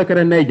yalan ko wala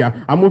kere neja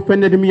amu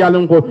fennede mi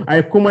yalan ko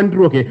ay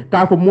commandroke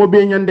ka ko mo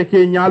be nyande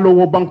ke nyaalo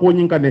wo banko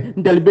nyin kane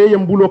ndel be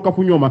yembulo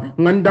kafu nyoma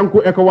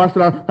ngandanko ECOWAS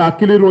la ta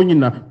kiliro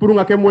nyina pour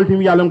nga ke molti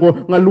mi yalango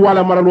nga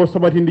luwala maralo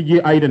sabati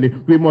ndiji aidande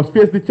we must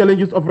face the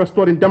challenges of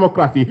restoring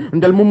democracy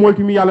ndel mu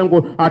molti mi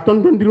yalango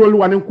tondon dirol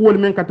wanen ko wol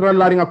men katra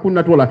lari nga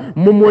kunna tola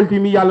mu molti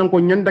mi yalango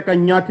nyanda ka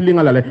nyaati li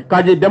ngalale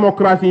kaje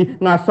democracy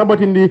nga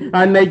sabati ndi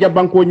nayja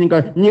banko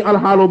nyinga nyi al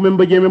halo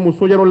membe jeme mu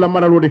sojaro la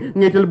maralo de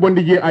ngetel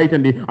bondi je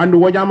aitande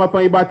andu wajama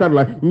fay batar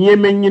la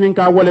nyeme nyinin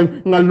ka wolem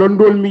nga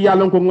londol mi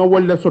yalango nga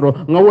wolle sodo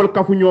nga wol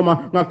kafu nyoma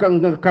nga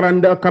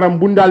karanda karam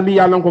bundal mi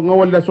yalan ko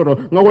ngawol la sodo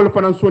ngawol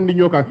fanan sondi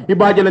nyoka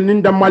ibaje la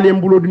ninda malem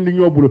bulo dindi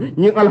nyobulu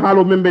nyi al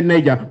halo membe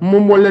neja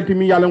mum mollati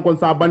mi yalan ko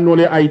sa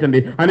bannole ayitande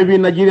ani bi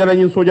Nigeria la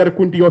nyin sojar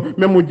kuntiyo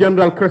memu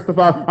general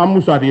Christopher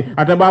Musati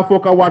ataba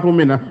foka watu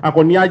mena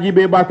akon yaji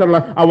be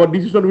batarla our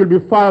decision will be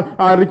far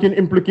reaching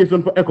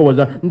implication for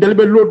ECOWAS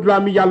ndelbe lord la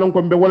mi yalan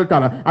ko be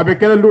woltala abe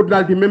kala lord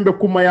la ti membe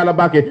kuma yala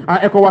bake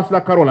ECOWAS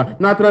la karola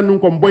natra nun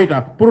ko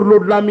boyta pour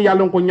lord la mi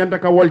yalan ko nyanda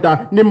ka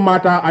wolta nim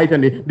mata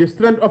ayitande the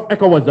strength of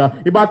ECOWAS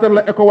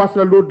ibatarla ECOWAS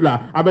la lord la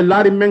abe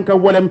lari menka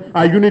wolem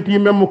unity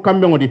memu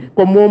kambe ngodi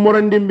ko mo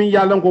morandi bi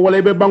yalan ko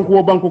wala be banku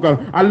wo banku kan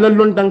alla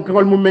lon tan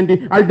kol mu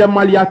mendi al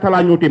damal ya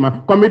tala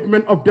nyotima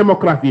commitment of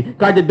democracy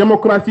kaje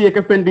democracy e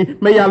ke fendi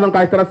me yalan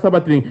kay tara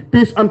sabatring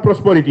peace and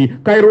prosperity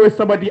kayro e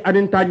sabati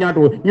adin ta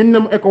nyato ñun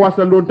nem ECOWAS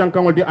la lon tan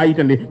kangol di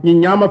ayitande ñi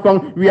ñama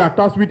fang we are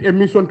tasked with a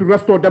mission to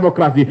restore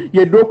democracy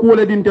ye do ko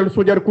wala din tel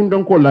sojar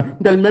kundon ko la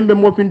ndel membe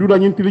mo fi ndula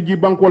ñun tiliji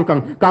bankol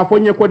kan ka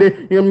fonye ko de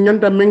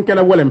ñanta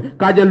menkela wolem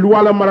kaje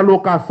luwala maralo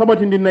ka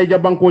sabati ndi nay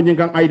banko nyi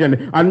kan ayitande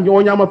an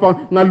o ñama fang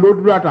na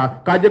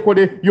lodurata kaje ko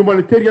de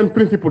humanitarian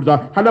principles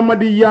hala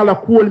madi yala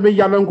kuol me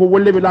yala ko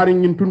wolle be lari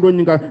ñin tundo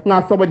ñi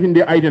nga sabati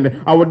ndi ayitande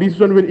our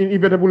decision will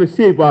inevitably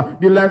save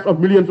the lives of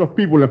millions of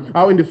people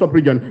in the sub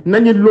region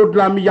nañi lod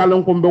la mi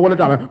yalla ko be wala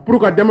ta pour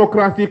que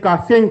démocratie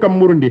ka senka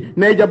murundi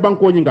nayja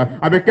banko ñinga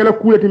abe kala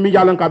kulati mi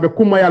yalla ka be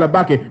kuma yalla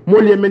bake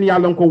molle men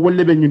yalla ko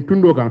wolle be ñin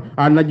tundo kan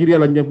a Nigeria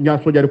la nya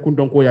sojare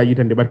kundon ko ya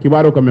yitande bar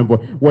kibaro ko membo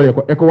wole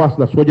ko ECOWAS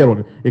la sojaro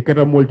e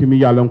kata molti mi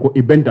yalla ko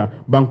ibenta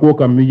banko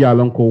kam mi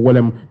yalon ko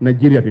wolem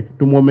Nigeria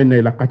to mo men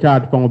la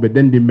kacaat fango be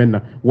dendi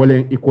menna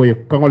wolen ikoy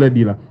kangole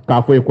dila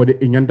ka foy ko de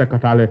nyanta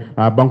katale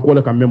banko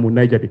la kam memu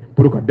Nigeria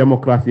pour que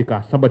démocratie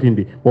ka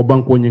sabatindi o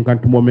banko nyin kan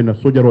to mo men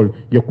sojarol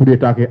ye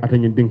kudeta ke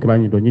atani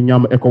dinkrani do nyi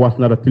nyama ECOWAS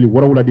na tili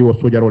warawla di o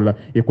sojarol la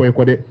ikoy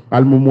ko de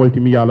almu molti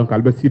mi yalon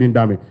kal be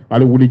sirindame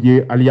al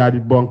wulije al yaadi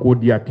banko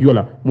dia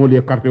tiola mo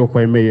le carte o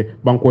fay meye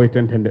banko e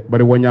tentende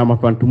bare wonyama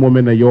fan to mo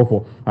men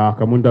yofo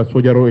kamunda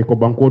sojaro e ko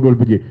banko dol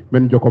bije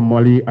men joko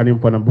Mali anim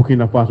fana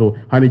Burkina Faso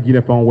hani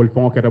jine fan wol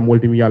fan keta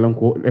molti mi yalan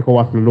ko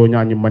ECOWAS lo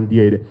nyaani man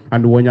diede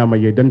and wonyama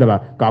ye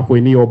dendala ka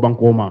foy ni o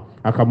banko ma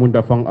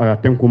akamunda fan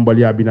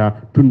tenkumbaliya bina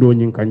tundo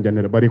nyin kan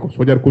janere bari ko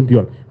sojar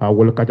kuntiol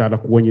wol kata da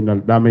ko woni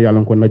nal dame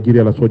yalan ko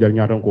Nigeria la sojar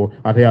nyaatan ko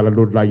ata yalla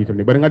do la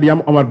yitande bari ngadi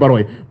yam Omar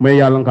Baroy may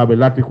yalan ka be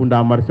lati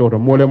kunda marché oto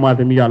mole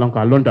mate mi yalan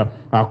ka lonta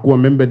ko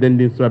membe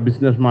dendi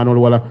businessman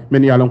wala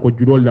men yalan ko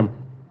judol lam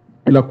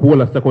ila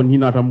kuola sakon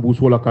hinata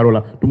mbuso la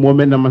karola to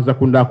momen na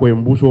masakunda ko e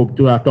mbuso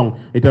tura tong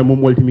ita mo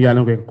moltimi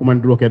yalan ko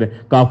commandro kede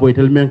ka fo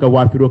itel men ka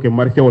wafiro ke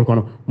marché wol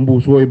kono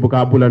mbuso e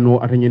buka bulano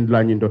atanyin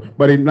la nyindo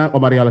bari na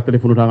Omar yalla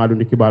telephone ta ngadu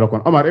kibaro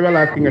kon Omar e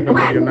wala kinga tam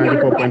yo nandi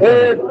ko point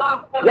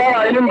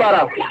ya ilim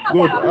bara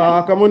good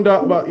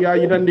kamunda ya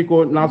yitandi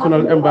ko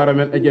National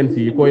Environment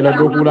Agency ko ila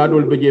do kula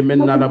dol beje men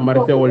na la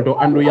marché wol to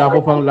andu ya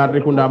fo fan la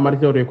rekunda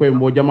marché wol ko e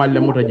mo jamal le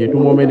mutaje to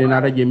momen na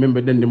taje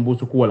membe dende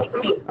mbusu kuola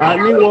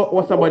ni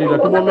wo sabari la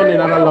to momen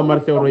na la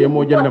marché ro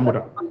yemo jelle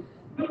muta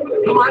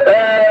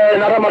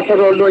na marché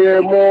ro do ye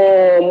mo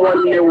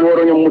ne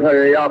woro nyum muta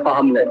ya fa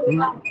amne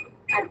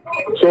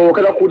so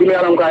kada kudi me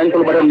alam ka en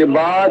tol batande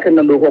ba ken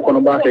do ko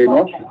kono ba tay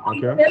no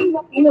okay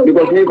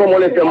because ni ko mo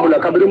le tembula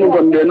kabiri mun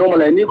don de no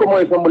mala ni ko mo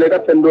e tembule ka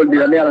tendol di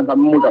ne alam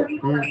kam muta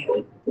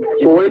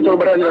so way tol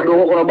batande do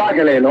ko kono ba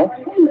kele no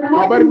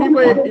bar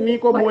ni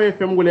ko mo e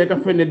fembule ka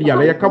fenne di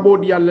yalla ya kabo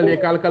di yalla le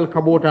kal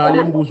kabota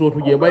le mbuso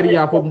tuje bari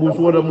ya fo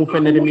mbuso da mu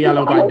fenne di mi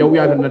yalla ka jaw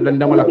ya na dan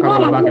dama la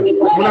kala ba ke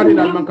munati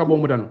dal man kabo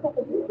mudan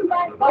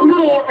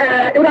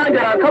ira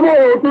jara kamo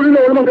tulino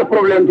wala ko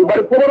problème du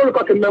bari pobaro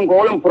ko men ko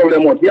wala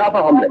problème o ya fa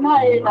hamle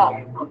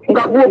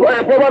nga ko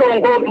pobaro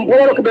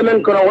ko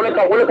men ko wala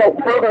ka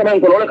men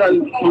ko wala ka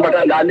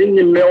mbata da nit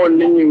ñi meewon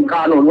nit ñi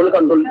kanon wala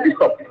kan dol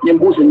stop ñi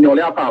mbusu ñol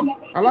ya fa am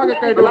ala ga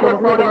kay do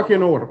ko ke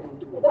no wor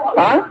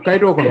kay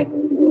do ko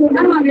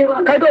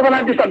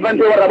fana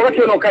disadvantage wara ba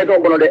ke no kay do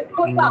ko de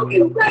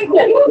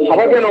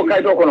aba ke no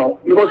kay do ko no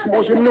because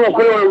mbusu no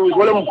ko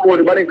wala mo ko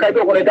bari kay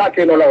do ko da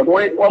ke no law o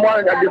mo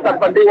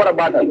disadvantage wara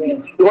batal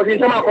because in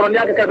sama ko no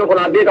ya kay do ko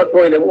na be ka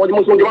toile mo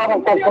musu ngi wa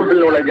ko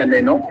lo la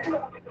jande no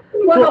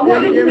so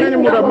ye meni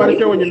muda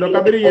marché woni do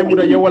kabiri ye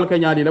muda ye wal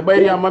kanyadi la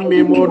bayri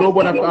mamme mo do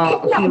bona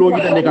sulo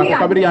gi tande ka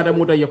kabiri ya da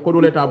muda ye ko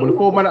dole table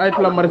ko man ay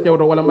tla marché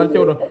do wala marché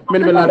do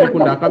men be la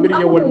kunda kabiri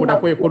ye wol muda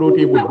ko ye ko do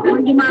table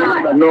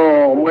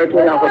no mo to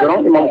nya ko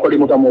don imam ko di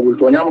muta mo bul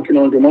to nya mo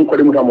kinon to mon ko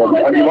di muta mo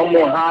adi mam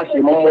mo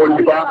haasi mam mo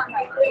liba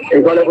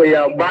e ko le ko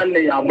ya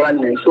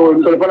banne so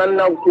to fanan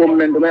na ko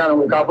men do me ala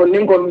ka fo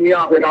nin ko mi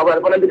ya ko ka ba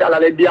fanan bi ala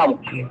le diam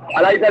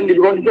ala itandi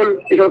ko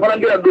to fanan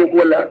bi do ko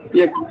wala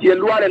ye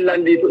luwale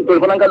landi to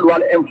fanan ka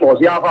luwal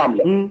enforce ya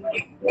famle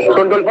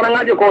son dol fana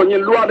ngaje ko ni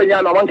loi be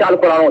nyama man ka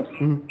alquran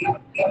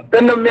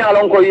ten me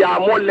alon ko ya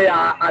molle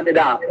ya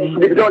adeda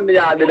dikdon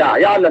ya adeda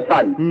ya la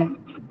san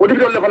o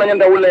dikdon le fana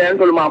nyanda wulle en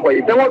tol ma ko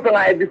te mo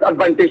fanga e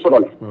disadvantage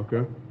sol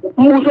okay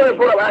muso e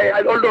for I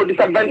although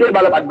disadvantage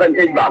bala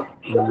advantage ba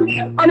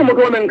ani mo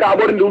to men ka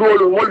bor ndu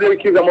rolo molde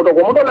ki ga mo to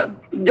ko mo to la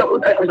jaw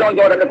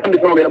jaw da tan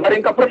so be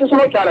bari ka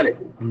professional chala le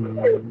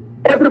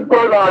every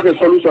problem has a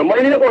solution mo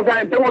ni ko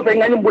sa te mo fe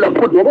ngani bula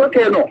ko do ko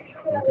ke no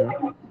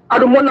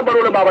adu monna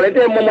barole babale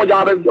te momo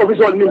jaabe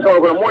official nim sawo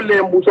ko molle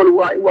mbusol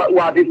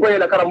wa di ko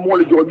la karam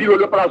mol jo bi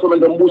lo place men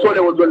mbusole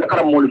wo do la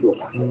karam mol jo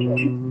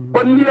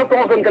kon ni la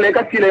ko fen kale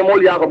ka sile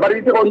mol ya ko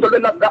bari te ko ndol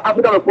la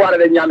afrika ko wala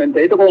de nyamente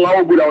te ko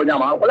ngawo bula o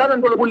nyama ko la nan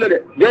do bulle de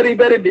very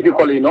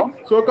difficult no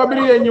so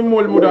kabiri ye nyum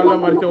mol mudal la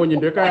marché woni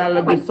de ka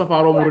yalla bi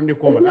safaro murundi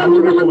ko ma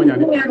murundi ko ma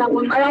nyani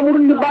aya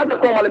murundi ba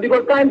ko mala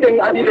because time thing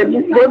adi le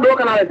do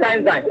kana le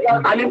time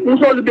ali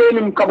musol be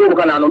nim kabo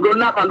kana no do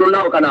na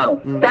kana no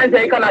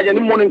time kana je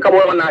nim monin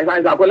kabo na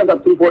sa ko la ka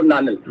tu for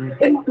nanel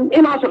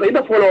ima so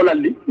ida follow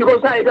lalli because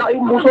sa ida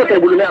muso te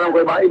bulu ne an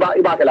ko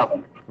iba kala ko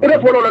ida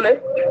follow lalle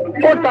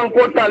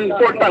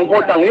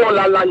portan yo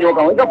la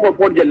nyoka ida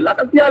for jel la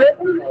ka tiale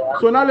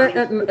so nale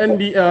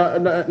ndi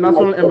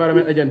National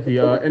Environment Agency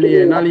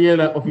eni nali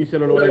la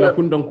official lo la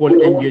kundon ko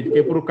engage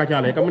ke pour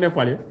kacale kam ne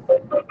fale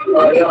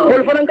ko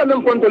fanan kam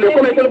men contrôler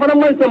ko mais fanan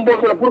man sem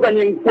boso pour ka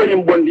nyin ko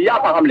nyin bondi ya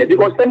fa xamle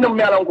because ten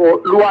me alan ko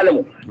luwale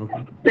mo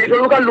te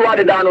to ka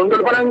luwade dano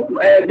ndol fanan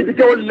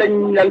député wol lañ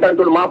nantan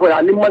to ma ko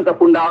ya nim man sa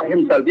kunda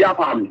himself ya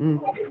fa xamle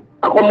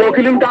ako mo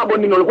kilim ta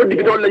bonni non ko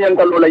député wol lañ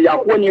nantan lo la ya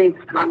ko nyin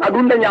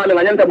adunda nyaame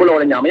nga nyanta bulo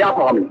la nyaama ya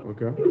fa xamle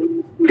okay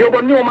yo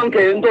bon ni o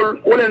manke ndol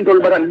wolen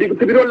tol baran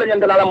député wol lañ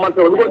nantan la man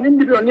ko nim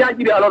député ni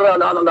aji alors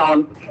na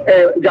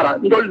jara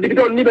ndol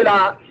député ni be la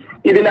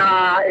idina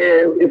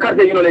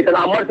carte yino le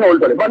kala marché wol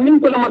tole ban nim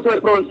ko la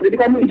marché prononce di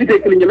kam invité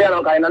kili nyame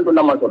ala kay nan to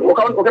na marché o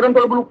kan ko kan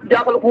to bulu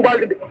jaakal ku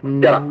balde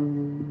jara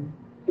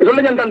so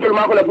le jantan tol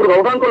ma ko la pour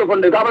ko kan ko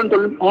fonde ka ban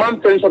tol mam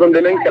pen so don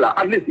de men kala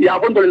at least ya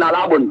bon tol na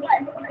la bon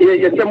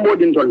ye sembo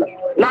din tol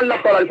nan la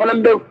tolal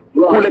fanam be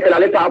kule kala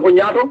le ta ko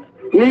nyaato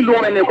ni lo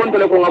ne kon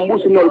tole ko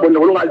ngambusu nol bon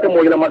ko ngal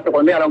sembo la marta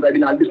ko me ala ngai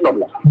dina disturb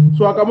la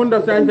so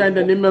akamunda sanja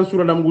inde nimmen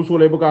sura dam guso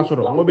le buka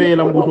soro ngobe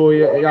yelam guso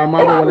ya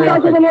ma wala ya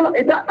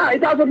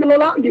ita so no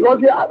la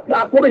because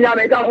a ko nya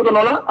na ita so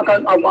no la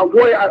akan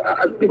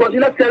because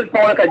ila self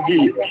power ka ji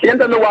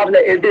yenta me wa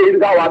e de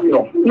ga wa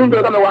no nun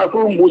be ka me wa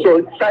fu mbuso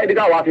sai de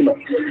ga wa no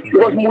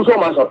because mbuso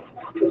ma so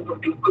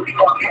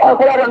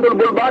ko la randol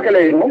bol ba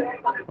kale no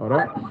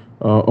ora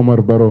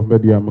Omar Baro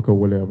bedia maka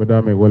wala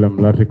badame walam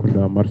lati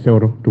kunda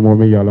marsewro tumo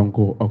me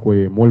yalanko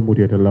akoye mol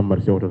mutete la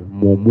marsewro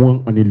mo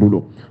mo ani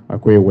lulo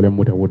akoye wala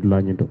muta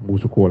wodla nyinto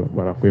busu ko wala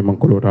bara koye man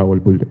ko ta wol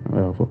bulde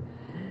fo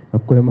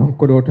akoye man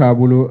ko ta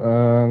bulu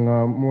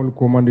nga mol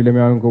ko mandile me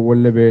yalanko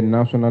wolle be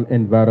National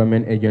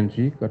Environment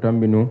Agency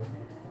katambino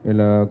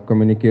ela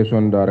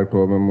communication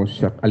director me mo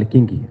Cheikh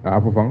Alkingi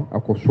afofang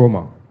ako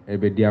soma e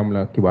be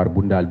diamla kibar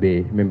bundal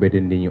be membe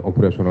den ni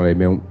operational e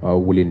mem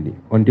wulindi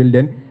until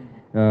then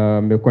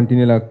me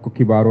continue la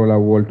kibaro la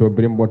wolto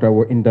brim bota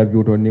wo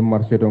interview to ni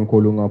marché ton ko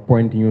lunga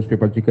point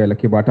newspaper jika la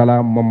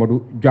kibatala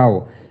Mamadou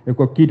Diawo e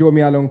ko kito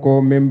mi alon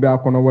ko membe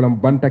akono wala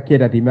banta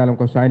kedati mi alon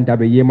ko sainta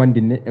be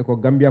yemandinne e ko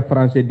Gambia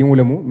français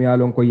dingulemu mi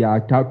alon ko ya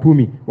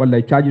tumi walla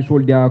charge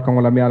soldia kan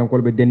wala mi alon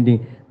ko be dending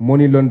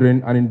money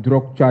laundering and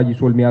drug charge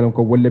sol mi alon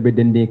ko wolle be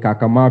dending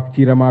kaka ma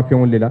firama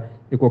fewon lela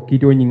e ko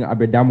kito nyinga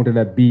abe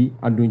damutala bi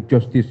andun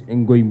justice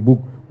ngoy book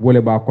wole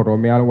ba koto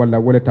me wala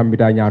wole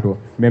tambita nyaato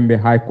membe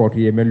high court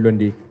ye men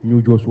londi new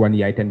joswan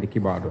yay tande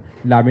kibado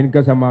lamin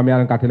gasama me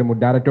ka tele mo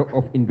director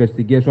of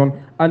investigation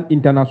and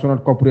international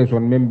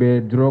cooperation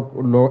membe drug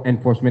law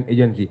enforcement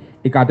agency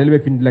ikatele be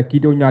findila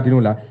kito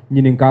nyaatinu la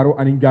nyinin karo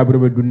anin jabro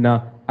be dunna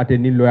ate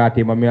ni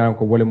loyate ma me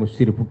ko wole mo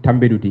sirfu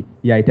tambeduti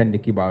yay tande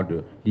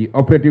kibado the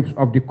operatives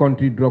of the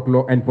country drug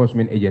law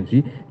enforcement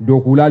agency do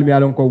kulal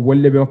me ko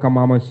wolle be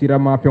kamama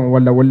sirama fen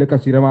wala wolle ka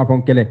sirama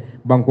fon kele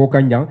banko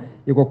kanjang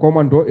iko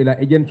komando ila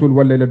agentul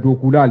walla ila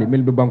dokulali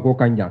melbe banko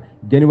kanja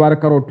January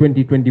karo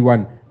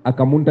 2021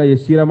 aka munta ye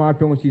sirama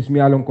fengo sismi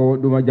alon ko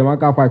duma jama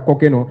ka fa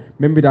kokeno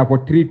membi da ko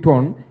 3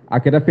 ton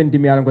akeda fenti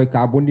mi alon ko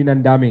ka bondi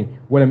nan dame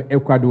wala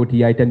ekwado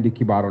ti yay tandi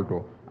kibarol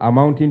to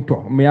amounting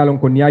to mi alon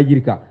ko niya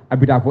yirka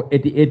abita fo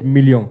 88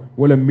 million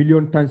wala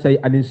million tan say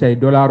anin say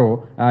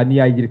dollaro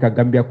niya yirka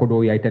Gambia ko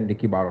do yay tandi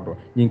kibaro to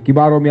nyin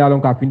kibaro mi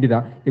alon ka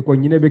findida e ko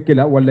nyine be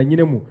kela wala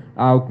nyine mu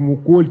mu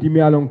kolti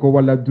mi alon ko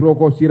wala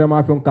droko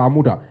sirama fen ka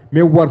muta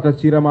me warta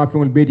sirama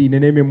fen bedi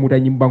nene me muta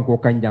nyim banko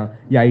kanjang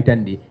yay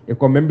tandi e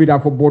ko membi da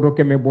fo bodo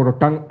keme bodo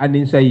tang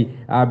anin say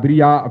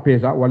bria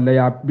pesa wala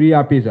ya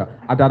bria pesa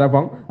atara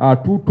fam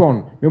 2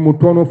 ton me mu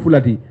tono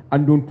fulati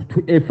andun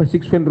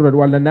 600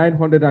 wala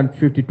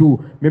 952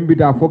 membi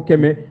da fo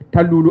keme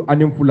talulu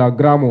anin fula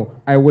gramo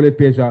ay wala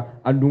pesa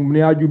andum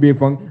ne ajube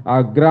fan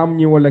gram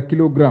ni wala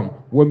kilogram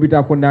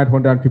wombita fo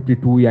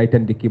 952 ya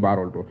itandi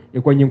kibarol to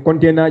e ko nyin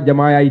container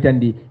jama ya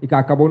itandi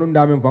ika kabono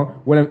ndamen fan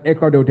wala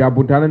ecuador ta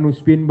buntana no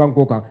spain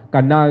banko kan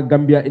kana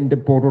Gambia inde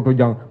poto to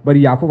jang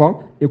bari ya fo fan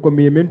e ko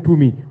me men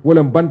tumi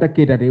wala banta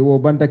keta de wo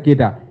banta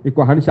keta e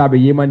ko hansabe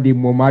yemandi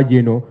mo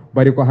majeno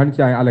bari ko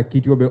hansa ala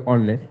kitiobe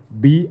onle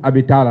bi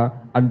abitala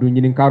andu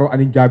nyinin karo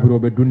anin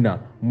jabirobe dunna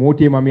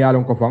moti mam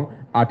yalon ko fan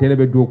atele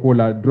be doko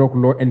la drug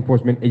law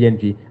enforcement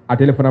agency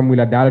atele fana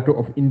mula director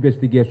of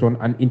investigation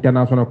and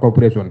international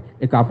cooperation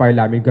e ka fay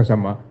la mi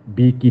gasama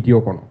bi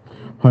kitio kono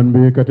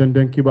Hanbe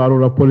katenden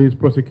kibaro police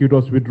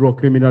prosecutors withdraw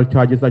criminal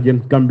charges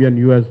against Gambian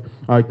US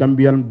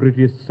Gambian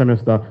British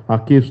semester a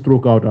case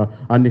stroke out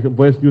and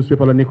voice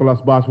newspaper Nicholas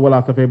Bass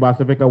wala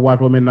safe ka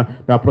wato men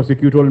da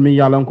prosecutor mi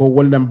yalan ko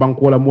wollem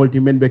banko wala multi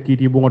men be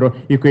kiti bungodo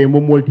ikoy mo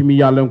multi mi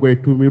yalan ko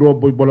tumiro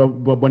bolo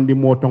bondi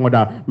mo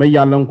tongoda me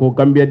yalan ko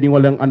Gambia ding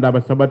wala anda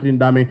ba sabatrin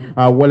dame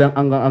wala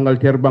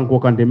Angleterre banko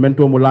kante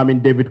mento mo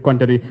lamin David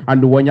Conteri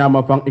and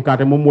wonyama fang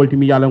ikate mo multi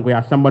mi yalan ko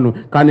ya sambanu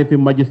kane fi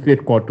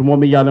magistrate court mo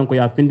mi yalan ko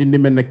ya findindi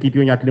men na kiti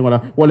nyatli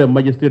wala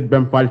magistrate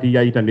bem falti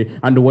ya itande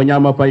and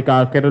wonyama fay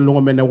ka kete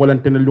lungo men wala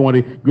tene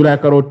lungori julay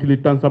karo tili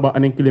tan saba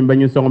anen kilim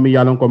benyin songo mi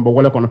yalan ko mbo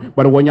wala kono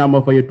bar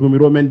wonyama fay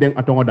tumiro men den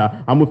atongoda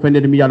amu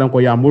fende mi yalan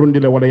ko ya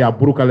murundile wala ya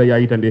burukale ya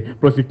itande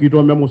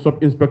prosecutor memo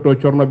sub inspector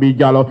Chorno bi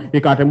Diallo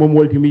ikate mo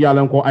molti mi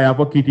yalan ko aya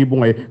fo kiti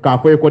bungay ka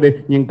foy ko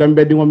de nyin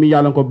Gambe dingo mi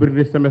yalan ko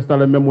British semester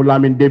le memo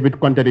lamin David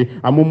Conteri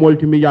amu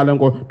molti mi yalan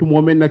ko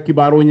tumo men na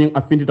kibaro nyin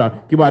afindita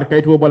kibar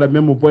kayto bala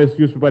memo voice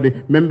news bade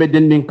membe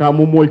dending ka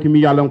mo molti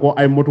mi yalan ko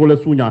ay motola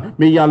sunya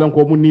mi yalan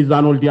ko mu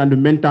nizanol di and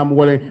mentam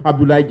wala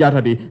Abdoulaye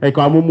Diatta di ay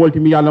ko amu molti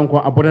mi yalan ko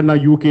abotana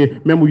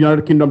UK memo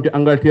United Kingdom di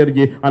Angleterre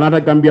je anata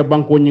Gambia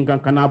banko nyin kan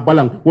kana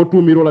balang wo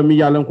tumiro la mi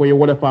yalan ko ye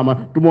wala fama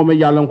tumo me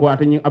yalan ko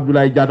atani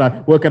Abdoulaye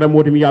Diatta wo kera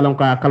moti mi yalan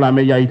ko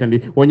kalame ya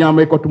itandi wo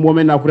nyamay ko tumo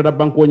men na furada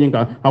banko nyin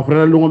kan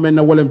afurada lungo men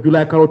na wala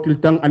July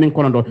karotil tang anin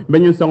konondo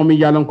benyin sango mi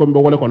yalan ko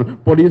mbo wala kono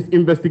police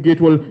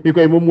investigate wol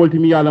ikoy mo molti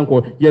mi yalan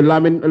ko ye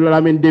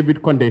lamin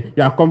David Conde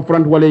ya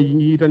confront wala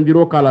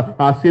yitandiro kala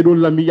a sedul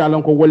la mi yalan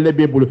yalan ko wolle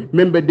be bulu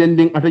membe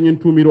dending atanyin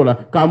tumiro la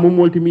ka mu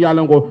molti mi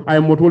yalan ko ay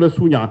moto la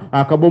sunya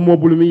ka bo mo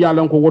bulu mi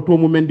yalan ko woto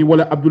mu mendi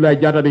wala Abdoulaye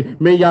Diatta de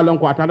me yalan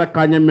ko atanda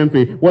kanyam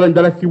memfe wala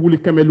ndala si wuli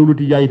kame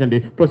luluti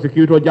yayitande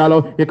prosecutor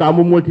jalo e ka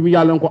mu molti mi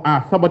yalan ko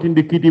a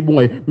sabatinde kiti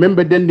bungoy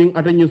membe dending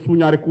atanyin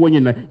sunyare ko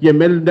wonyina ye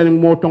mel den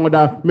mo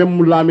tongoda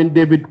mem lamin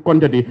David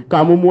Kontati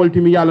ka mu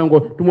molti mi yalan ko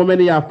tumo men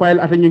ya file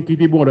atanyin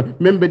kiti bungoda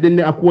membe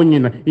denni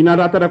akwonyina ina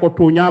ratara ko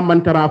to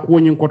nyamantara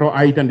akwonyin koto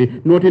ayitande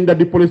notin that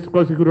the police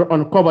prosecutor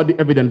uncover the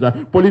evidence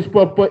police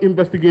proper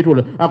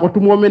investigator ako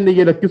tumo men ne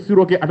yeda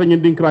kisiro ke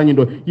atanyin din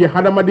kranindo ye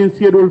hadama din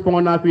sedol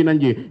fona fi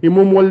nanje e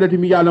mom wollati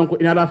mi yalan ko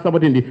ina da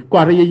sabatindi ko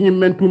ata ye nyim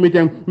men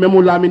tumiten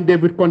memu lamin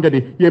David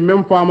Kontati ye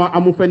mem fama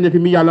amu fennati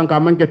mi yalan ka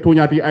manke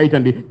toñati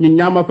ayitandi ni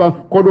nyama fa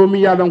kodo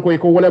mi yalan ko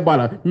wole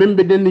bala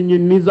membe denni ni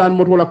nizan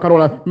motola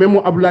karola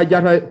memu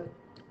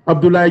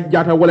Abdoulaye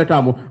Diatta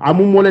woletamo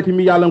amu moleti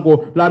mi yalan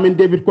ko lamin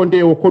David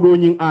Konte o kodo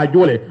nyin a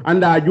jole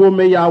anda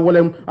jome ya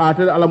wolem a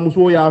tel ala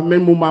muso ya men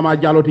mu mama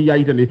jaloti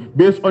yayitani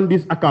based on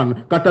this account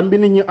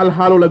katambini nyi al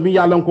halola mi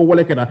yalan ko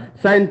wole keda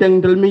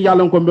sainteng tel mi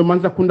yalan ko be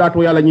mansa kunda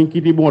to yala nyin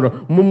kiti bodo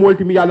mu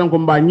molti mi yalan ko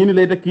mba nyini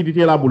leta kiti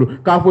tela bulu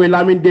ka fo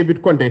lamin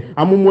David Konte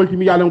amu molti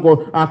mi yalan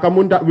ko a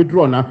kamunda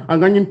withdrawna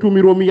anga nyin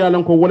tumiro mi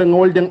yalan ko wole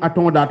ngol den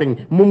aton daten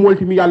mu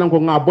molti mi yalan ko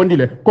nga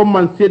bondile comme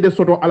man sede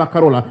soto ala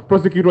karola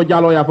prosecutor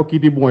jalo ya fo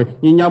kiti boy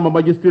nyama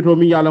magistrate o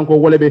mi yalan ko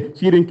wolebe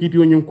sirin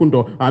kitiyo nyun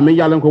kunto mi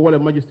yalan ko wole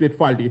magistrate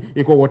faldi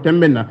e ko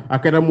wotembenna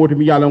akata moti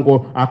mi yalan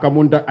ko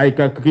akamunda ay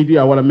ka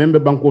kitiya wala membe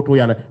banko to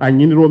yala a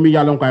nyiniro mi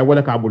yalan ko ay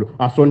wala kabulu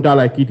a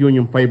sondala kitiyo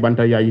nyum fay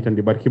banta ya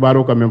yitandi bar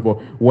kibaro ka memfo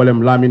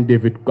wolem lamin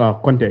David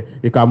Konte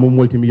e ka mum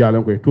molti mi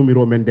yalan ko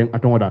tumiro men den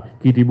atonda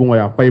kiti bungo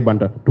ya fay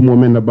banta tumo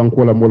men na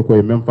banko la mol ko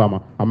e mem fama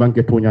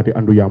amanke to nyati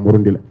andu ya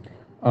murundile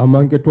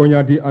manke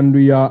toñati andu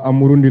ya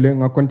amurundile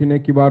nga continue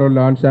kibaro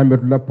la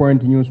ansambet la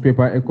point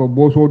newspaper e ko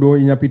boso do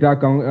nyapita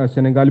kan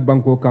Senegal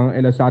banko kan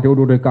ela sate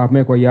do de ka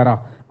me ko yara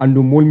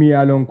andu molmi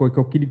yalon ko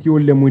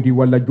kiditiol le muti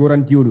walla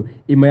jorantiolu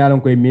ima yalon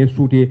ko me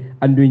suute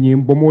andu nyi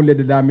bomo le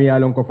da me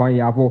yalon ko fan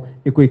yafo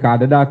e ko ka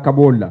da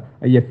kabolla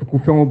ye ku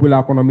fengo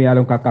bula kono me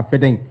yalon ka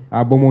feten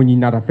a bomo nyi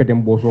nata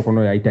feten boso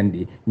kono ya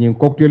itandi nyi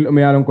cocktail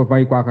me yalon ko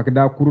fay ko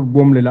da kurut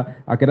bomle la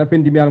akada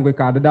fendi me yalon ko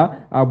ka da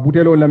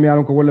butelo la me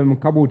yalon ko walla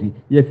kaboti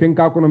ye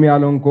fenka kono mi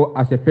yalon ko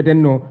ase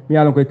fetenno mi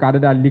yalon ko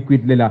kadada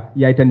liquid lela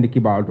yaytandi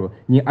kibalto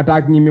ni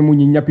attaque ni memu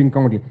ni nyapin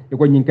kawdi e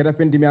ko nyin kada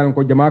fendi mi yalon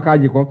ko jama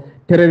kaaji ko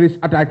terrorist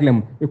attaque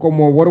lem e ko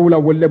mo warwula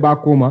wolle ba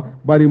koma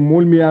bari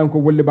mol mi yalon ko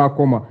wolle ba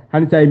koma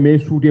han tay me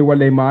suude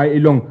walla ma e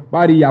long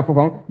bari ya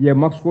fofan ye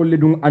max ko le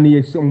dum ani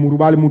ye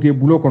murubal muté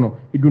bulo kono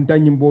idun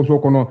tan nyim boso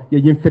kono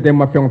ye jim fete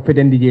ma fen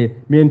fetendi je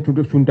men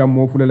tudo sunta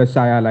mo fulala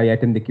saya la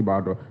yaytandi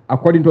kibalto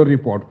according to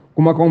report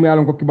kuma ko mi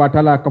yalon ko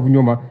kibatala kafu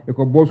nyoma e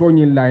ko boso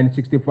nyin line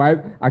 65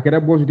 akere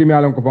boso timi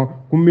yalon ko fan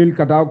kumil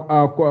kata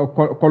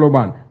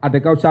koloban ade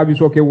ka sabi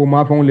so ke wo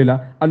ma fon lela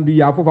andu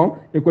ya fo fan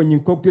e ko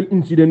nyin cocktail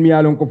incident mi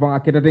yalon ko fan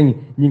aketa tengi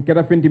nyin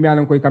keta fenti mi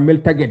yalon ko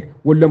kamel taget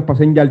wollem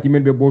pasenjal ti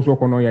mel be boso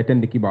ko no ya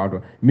tende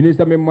kibado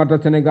ministre mem mata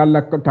Senegal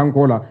la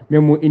tankola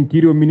mem mo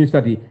interior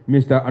ministre ti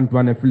Mr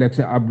Antoine Flex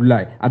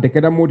Abdoulaye ade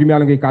keta modi mi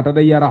yalon ko kata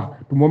da yara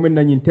to momen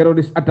na nyin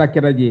terrorist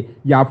attaque raje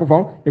ya fo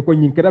fan e ko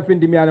nyin keta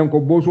fenti mi yalon ko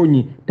boso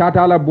nyi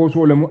tata la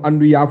boso le mu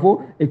andu ya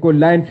fo e ko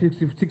line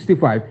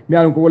 65 mi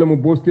yalon ko wala mo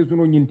boste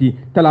suno nyinti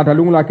talata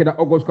lungla keda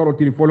August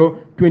karotiri follow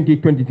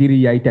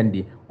 2023 ya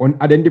itandi on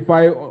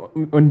identify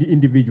on the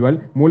individual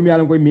mol mi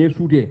yalon ko me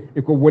suute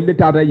e ko wolle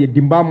tata ye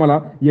dimba mala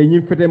ye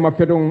nyim fete ma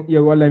feton ye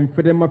wala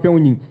fete ma few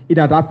nyin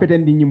ida ta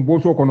fetendi nyim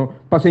boso kono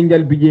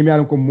pasengel bije mi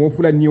yalon ko mo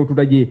fula niyo to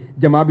daje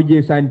jama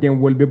bije santen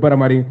wolbe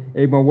baramari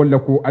e ma walla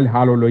ko al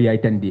halolo ya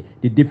itandi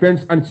the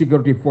defense and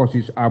security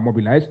forces are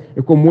mobilized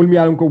e ko mol mi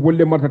yalon ko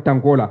wolle marta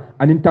tankola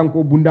anin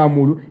tanko bunda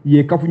mulu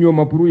ye kafunyo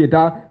ma puru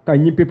yeta ka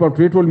nyippe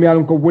patrol mi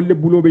yalon ko wolle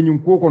bulobe nyum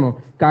ko kono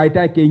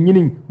kayta ke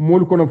nyinin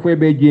mol kono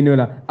febe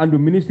jenola andu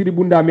ministry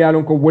bunda mi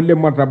yalon ko wolle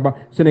martaba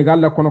Senegal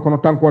la kono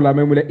tanko la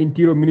memule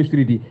interior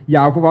ministry di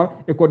ya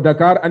fofa e ko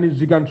Dakar ani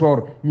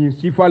Ziguinchor ni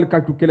sifal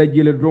kaltu kala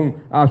jele dron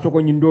a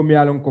soko nyin do mi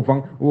yalon ko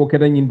fan o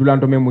keda nyin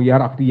dulanto memu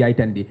yarafti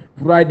yaytandi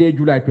Friday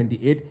July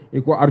 28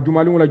 e ko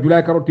arjumalu wala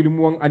July karotili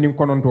mu anin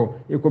kononto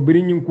e ko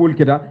biri nyin kul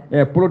keda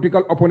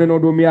political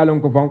opponent do mi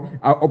yalon ko fan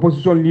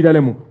opposition leader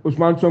lemu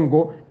Ousmane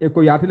Sonko e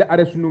ko yatale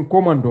arrest nun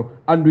commando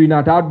andu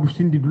inata du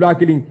sindi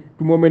dulakiling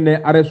tumo men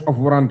arrest of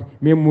warrant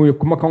memu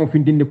kuma kan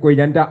findinde ko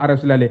yanta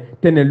arrest lale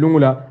tene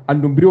lungula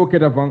andu brio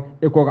keda van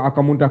e ko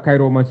akamunta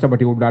Cairo man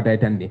sabati o data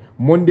etande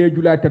Monday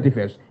July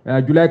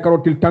 31 July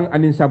karotil tang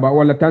anin saba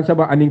wala tan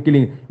saba anin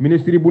kiling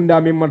ministry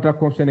bunda men manta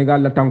ko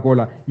Senegal la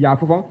tankola ya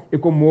fofan e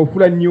ko mo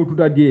fula niw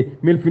tuda die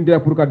mel finde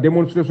pour ka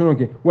demonstration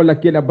ke wala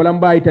kela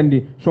balamba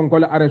etandi Sonko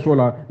la arrest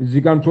wala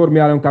Ziguinchor mi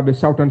alon kabe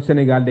Southern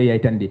Senegal de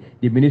etandi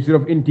the Ministry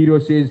of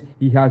Interior says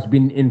he has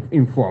been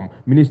informed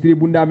ministry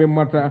bunda men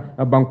manta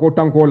banko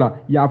tankola la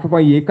ya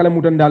fa ye kala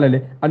mutan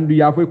dalale andu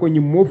ya fa ko nyi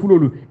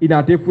mofulolu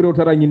ina te furo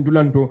tara nyi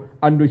dulanto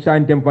andu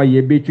shantem fa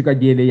ye be cika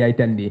jele ya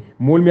itandi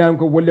mol mi an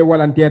ko wolle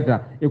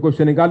walanterta e ko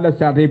Senegal la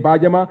sate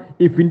bajama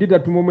e findita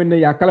tumo men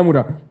ya kala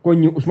muta ko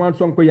nyi Ousmane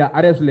Sonko ya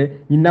aresle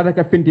nyi nata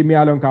ka fenti mi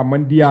alon ka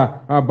mandia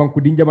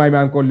banku dinjama mi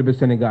an ko le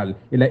Senegal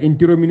ila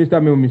intero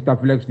minister me Mr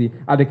Flexi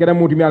ade kera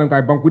muti mi alon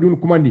ka banku dun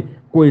kumandi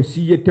ko e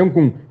siye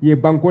tenkun ye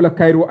banko la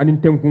Cairo anin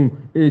tenkun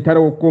e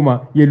tarawo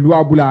koma ye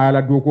loi bula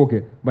ala do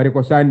koke bari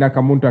ko sanda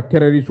ka munta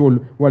terrorisol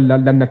walla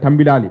lanna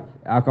tambilali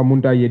aka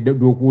munta ye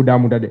do ko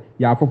damuda de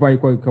ya fofay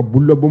ko ka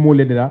bullo bomo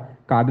ledda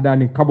ka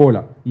dani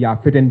kabola ya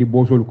fetendi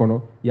bosol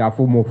kono ya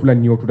fo mo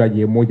fulan nyotuda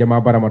je mo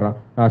jama baramata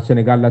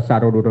Senegal la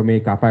saro do me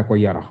ka fay ko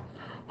yara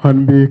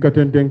hanbi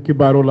katenten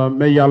kibarola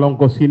me yalon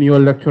ko senior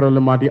lecturer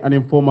mati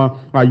anim former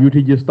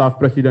UTG staff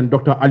president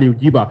Dr. Aliou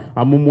Jiba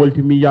amum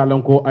molti mi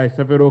yalon ko ay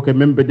severo ke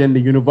membe den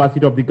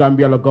University of the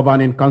Gambia la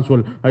governing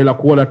council ay la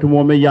kola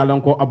tumo me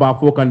yalon ko aba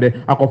fokande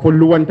ako fo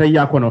luwanta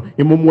yakono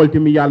imum molti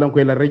mi yalon ko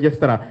la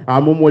registra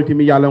amum molti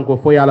mi yalon ko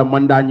fo yala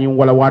mandani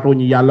wala wato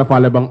ni yalla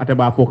fale bang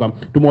ataba fokam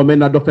tumo men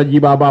na Dr.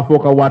 Jiba aba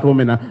foka wato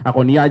mena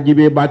ako ni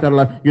ajibe batar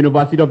la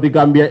University of the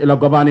Gambia la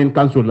governing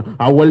council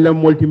a wala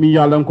molti mi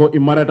yalon ko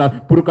imarata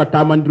pour ka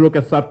tamandiro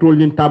ke sartol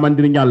nin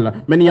tamandir nyalla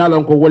men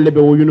yalon ko wolle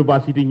be wo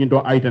university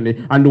nyindo aytande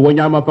andu wo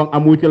nyama fang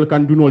amutel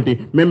kan dunolti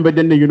membe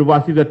den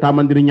university de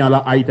tamandir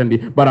nyalla aytande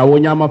bara wo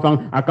nyama fang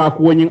aka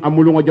ko wonin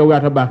amulu ngo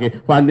jawata bake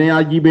fa ne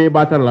ya jibe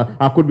batarla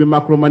akud be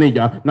macro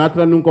manager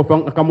natra nun ko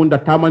fang akamunda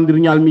tamandir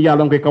nyal mi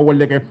yalon ko ka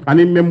wolle ke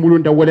anin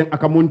membulunta wolen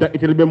akamunda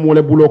itel be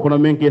mole bulo kono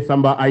men ke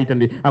samba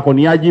aytande akon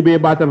ya jibe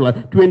batarla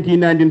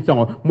 2019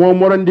 sango mo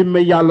morandi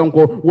me yalon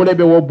ko wolle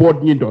be wo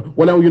board nyindo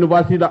wala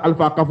university da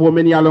alpha kafo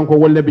men yalon ko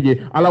wolle be je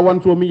ala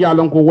wanso mi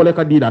yalon ko wole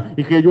kadida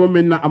ikejo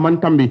menna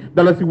amantambi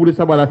dala si wuri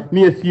sabala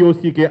ni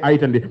COC ke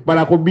aytande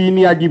bala ko bi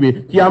ni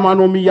ajibe ci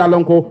amano mi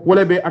yalon ko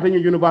wole be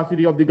atani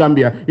University of the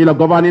Gambia ila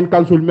governing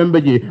council member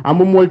je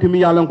amum molti mi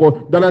yalon ko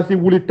dala si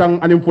wuli tang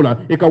anim fula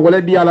e ka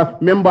wole di yala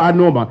member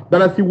anoma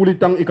dala si wuli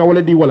tang e ka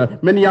wole di wala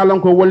men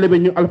yalon ko wolle be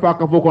ñu alpha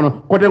ka fokono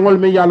kote ngol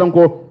mi yalon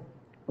ko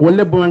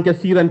wolle bonke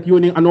siranti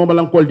yoni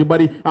anomalan koldi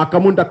bari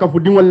akamunta kafu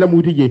dingol la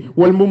mutije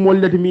wol mum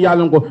wollati mi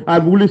yalon ko a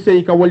wuli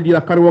sey ka woldi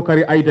la karwo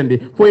kari aitande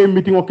fo e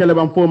meeting o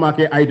kelebam fo ma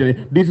ke aitande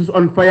this is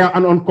on fire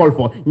and on call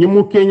for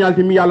nyimu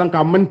kenyalti mi yalon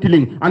ka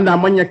mantiling anda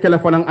manya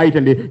telephone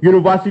aitande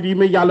university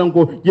mi yalon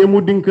ko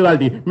yemu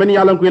dinkraldi men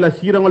yalon ko ila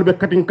sirangol be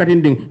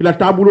katin ding ila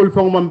tabulol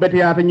fong mam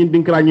bete ata nyin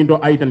dinkra nyin do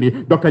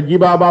aitande Dr.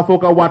 Jiba ba fo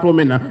ka wato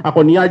menna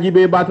akon yaji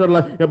be batar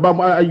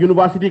la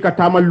university ka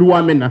tamal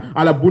luwa menna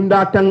ala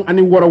bunda tang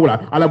ani worawula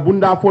ala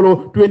bunda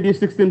follow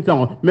 2016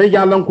 tango me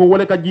yalon ko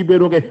wala ka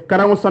jiberoge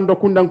karango sando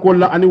kundan ko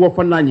la ani wo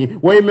fanani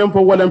way mem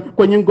fo wala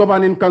ko nyin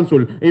governing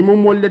council e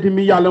mum molleti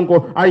mi yalon ko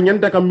ay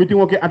nyanda kam meeting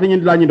o ke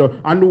atanyin lañi do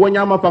andu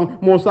wonyama fang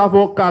mo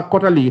safo ka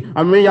kotali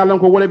am me yalon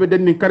ko wala be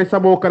den ni kari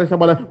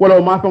sabala wala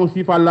ma fang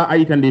sifa la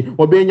aytandi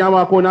o be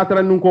nyama ko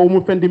natara nun ko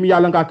mu fendi mi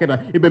yalon ka keda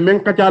ibe men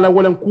kacala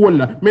wala ko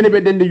wala men be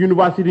den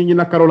university ni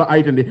nakarola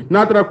aytandi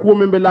natara ko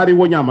membe lari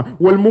wonyama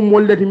wal mum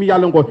molleti mi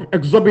yalon ko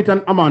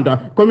exorbitant amanda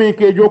comme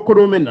ke jo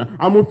kodo men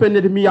amu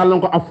fendi mi yalon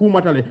ko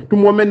afumatale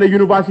tumo men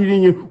university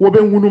ni wobe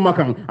ngunu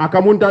makan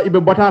akamunta ibe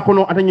bata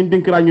kono atanyin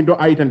dinkira nyi do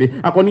aytande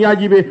akon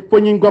yajibe fo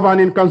nyin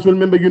governing council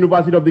member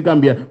University of the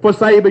Gambia fo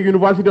saibe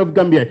University of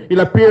Gambia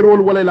ila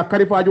payroll wala ila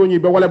karifajo nyi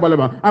be wala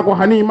balama ako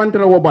hani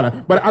mantra wo bala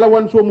bar ala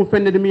wan so mu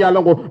fende mi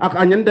yalon ko ak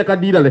anyande ka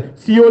didale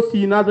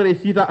COC nazare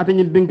sita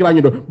atanyin dinkira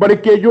nyi do bar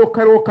kejo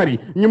karo kari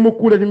nyi mu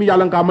kule mi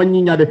yalon ka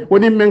manyi nyade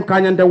woni men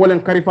kanyante wala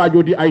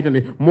karifajo di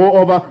aytande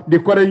moreover the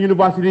Korean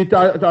University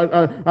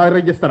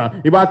registrar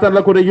ibatar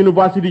la ko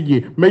university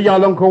ji me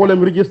yalon ko wala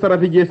register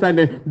ji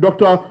sande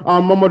Dr.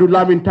 Mamadou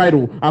Lamin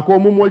Tairu ako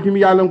mu molti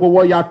mi yalon ko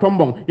wo ya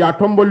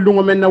tombol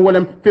lungo men na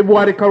wala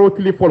February karo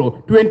tili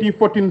follow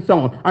 2014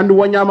 sang and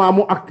wanyama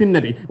mu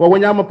actinade wa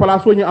wanyama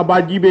palaso ni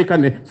abajibe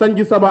kanne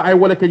sanji saba ay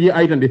wala keji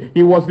aytande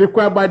he was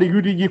required by the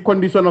UTG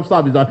condition of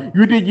service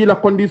UTG la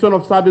condition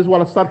of service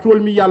wala sartol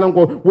mi yalon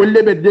ko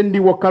wollebe dendi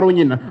wo karo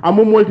nyina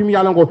amu molti mi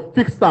yalon ko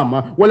fixed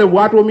time wala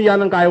wato mi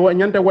yalon ka ay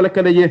nyanta wala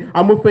kede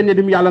amu fenne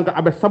mi yalon ka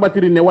abe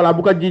sabatiri ne wala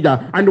buka jija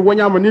and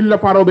wanyama nilla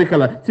farobe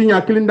kala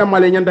sinya kilinda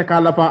male nyanda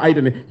kala fa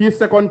aytane his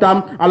second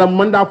term ala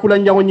manda fula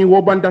nyawni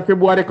wo banta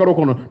February karo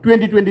kono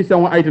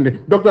 2027 aytane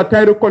Dr.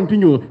 Tairu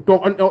continue to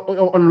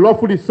on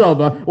lawfully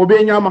serve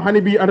obe nyama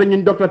hanibi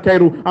atanyin Dr.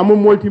 Tairu amu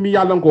multimi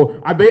yalanko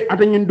abe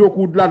atanyin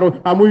doku dlado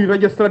amu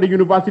register the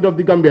University of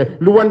the Gambia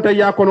luwanta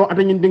ya kono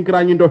atanyin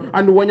dinkra nyindo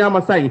and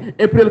wanyama sign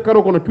April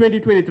karo kono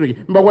 2023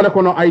 mba wala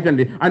kono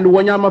aytande and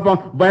wanyama fa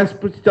vice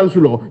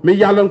chancellor me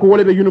yalanko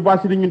wala be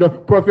university nyindo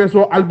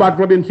Professor Albert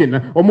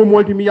Robinson o mu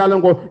multimi mi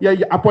yalan ko ya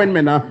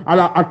appointment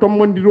ala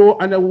atomondiro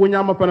ana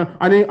wonyama fana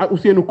ani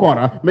Usainu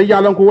Kora me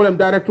yalan ko wolem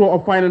director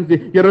of finance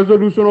ya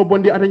resolution o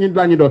bondi atani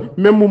dlañi do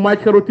même mu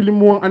match karo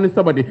tilimu ani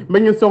sabati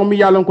men so mi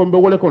yalan ko be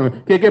wole kono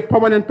keke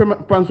permanent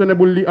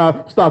pensionable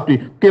staff ti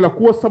ke la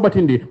ko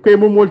sabatindi ke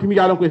mo molti mi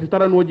yalan ko e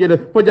tarano jede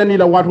fo janni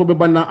la wato be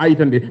banna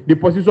ayitande di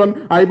position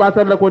ay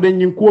batar la ko de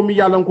nyin ko mi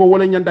yalan ko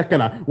wala nyanda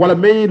kala wala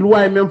may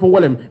loi même fo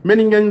wolem men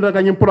ngeen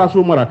daga nyim place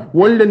mara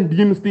wollen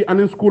dynasty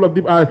and school of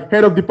the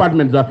head of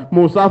departments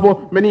mo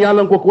safo men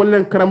yalan ko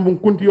wollen karambun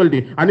kunti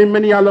yolde ani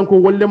men yalan ko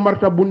wolle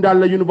marta bundal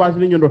la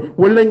university nyondo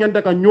wolle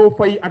nyanda ka nyo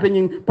fay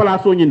atani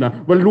place o nyina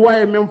wal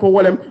loi même fo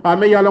wolem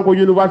me yalan ko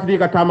university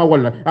ka tama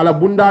wala ala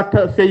bunda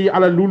sey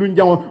ala lulu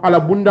njango ala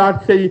bunda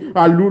sey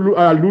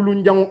lulu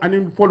njango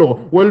ani folo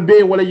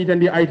wolbe wala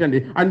yitandi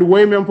aytandi and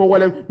way même fo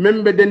wolem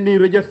membe denni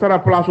registra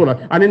place wala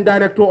ani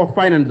director of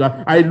finance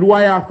ay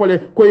loi ya fole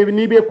ko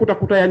ni be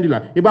kuta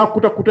yandila iba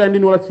kuta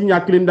yandini wala signa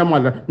kilinda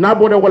mala na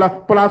bodo wala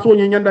place o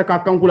nyanda ka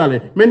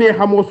kankulale meni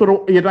hamo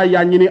soro yeta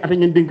ya nyini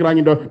atani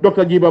dinkrani do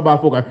Dr. Jiba ba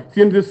foka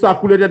since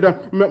circulated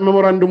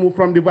memorandum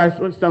from the vice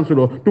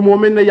chancellor to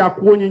moment ya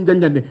ko nyi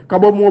janjande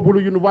kabo mo bulu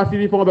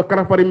university fo be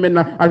karafari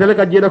menna atale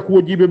ka jeda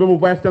ko jibe be mo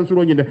vice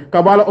chancellor nyinde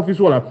kabala office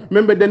wala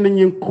membe den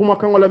nyi kuma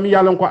kan wala mi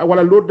yalan ko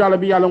wala lord dala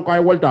bi yalan ko ay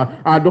walta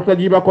Dr.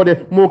 Jiba ko de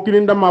mo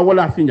kilinda ma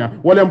wala signa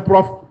wala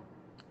prof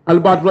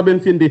Albert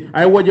Robinson di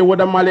ay woje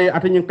woda male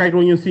atani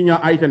kayto nyin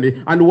signa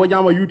aytande and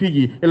wojama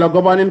UTG ela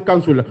governing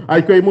council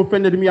ay koy mu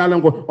fende mi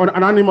yalango on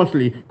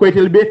anonymously koy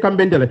tel be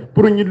kambendele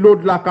pour ñi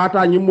load la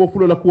kata ñi mo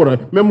fulo la cour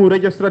même mu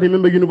registrate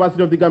member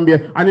University of the Gambia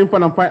anim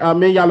fanam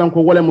me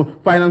yalango wala mu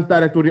finance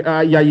director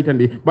ya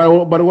yitande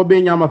bar wobe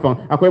ñama fan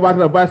akoy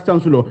batala vice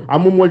chancellor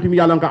amu molti mi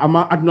yalango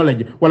ama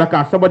acknowledge wala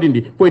ka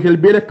sabadindi koy tel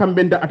be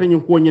kambende atani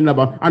ko ñi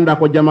naba anda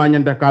ko jama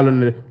ñanda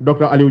kalon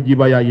Dr. Aliou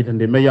Jiba ya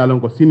yitande me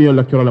yalango senior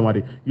lecturer la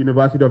mari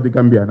University of the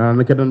Gambia na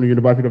kedan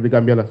University of the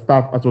Gambia la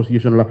staff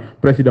association la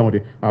president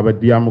de aba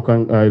diamu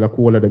kan la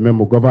ko wala de même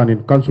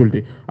governing council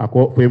de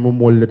ako fe mo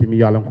mollati mi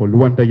yalan ko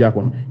luwanta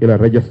yakon ila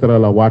registra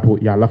la wato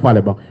ya la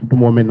fale ba to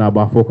mo men na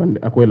ba fokan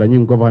ako la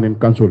nyim governing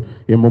council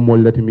e mo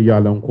mollati mi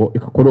yalan ko e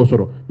ko do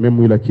soro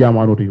même ila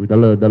ciamano to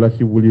dala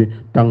si wuli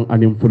tang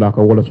anim fula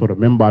ka wala soro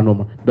même ba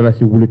noma dala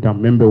si wuli tam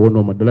membe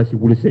wonoma dala si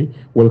wuli sey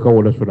wala ka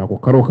wala soro ko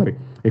karo kare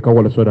e ka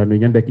wala soro no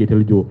nyande ke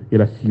tel jo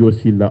ila siyo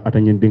silla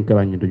atanyen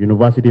dinkala nyi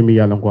university mi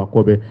yalan ko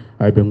akobe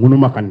ay be ngunu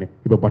makande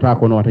ibe bata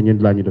ko no wata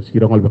nyindi lañi do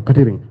sirangol be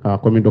catering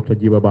comme Dr.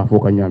 Jiba ba fo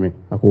ka nyame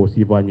ako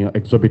sifa nyi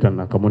exorbitant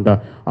na kamonda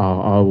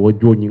wo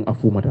joni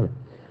afumatale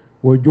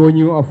wo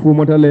joni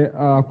afumatale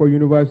ko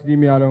university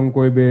mi alon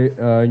ko be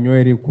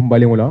nyoyri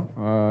kumbali wala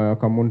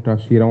kamonta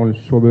sirangol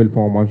sobel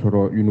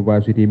formation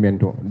university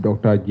mento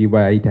Dr.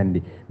 Jiba ay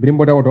tandi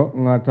birimbo dawto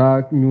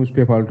ngata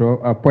newspaper to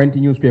point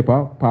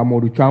newspaper pa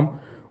Modou Cham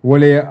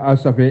wole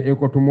asafe e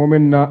ko to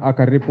momen na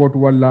aka report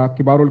wala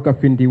kibarol ka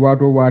finti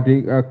wato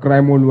wati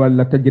crime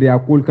wala tajriya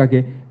kul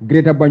kake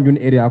Greater Banjul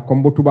area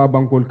kombo tuba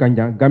bankol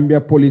kanja Gambia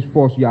police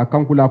force ya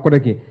kankula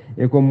kodake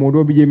e ko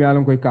modo bije mi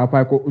alon ko ka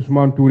fa ko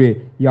Ousmane Touré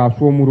ya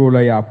somuro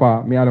la ya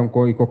fa mi alon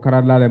ko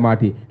karalale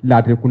mati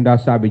latre kunda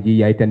sabiji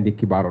ya itandi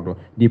kibaro do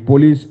the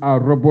police are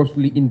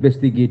robustly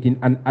investigating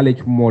an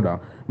alleged murder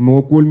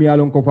mo kul mi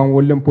alon ko fam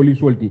wollem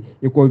police wolti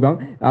e ko ban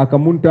aka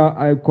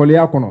munta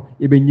kolea kono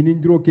e be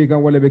nyinindiro ke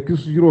kan wala be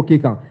kisudiro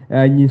ke kan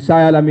nyi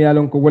sayala mi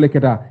alon ko wala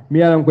keta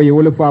mi alon ko ye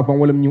wala fa fam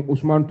wala nyi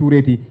Ousmane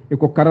Touré ti e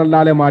ko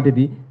karalale mati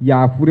di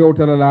ya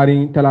furewtala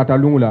lari talata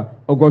lungula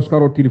August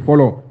karo til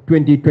follow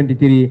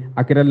 2023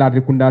 akira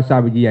ladri kunda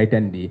sabiji ya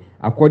itandi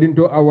according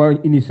to our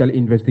initial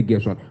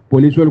investigation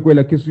police wol ko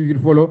la kisir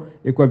follow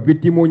e ko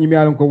victime ni mi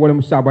alon ko wala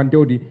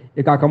musabantewdi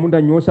e ka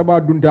kamunda nyo saba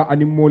dunta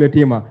anim mole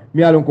tema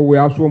mi alon ko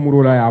ya so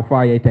murola ya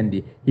fa ya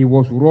itandi he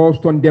was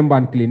Roston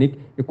Demban Clinic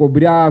e ko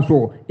bria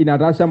so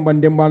inata samban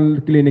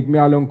Demban Clinic mi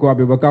alon ko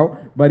abe bakaw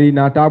bari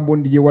nata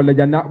bondi wala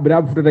janna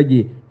bria futa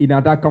ji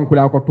inata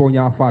kankula ko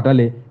tonya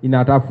fatale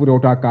inata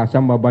furota ka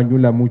samba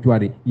banjula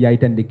mutuari ya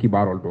itandi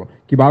kibarol to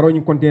kibaro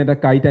ni kontinenta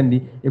ka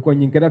itandi e ko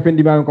nyin kada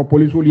fendi ma ko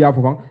police ul ya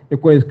fofan e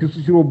ko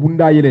kisiro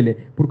bunda yelele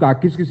pour ka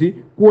kiskisi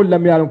ko la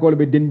mi alon ko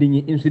be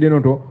dendini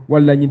incident to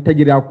walla nyin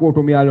tajira ko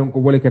to mi alon ko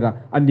wole keta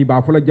andi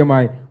ba fola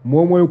jamaay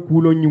momoy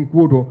kulo nyin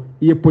ko to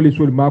e police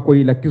ul ma ko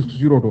ila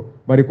kisiro to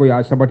bari ko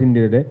ya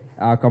sabatinde de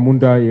ka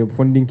munda e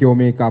fondinke o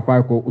me ka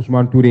fa ko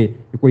Ousmane Touré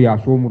e ko ya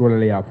so muro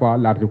la ya fa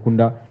la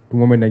kunda to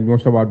momen na nyo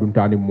saba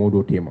duntani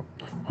modo tema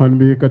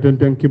hanbi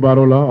katenten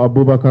kibaro la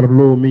Abubakar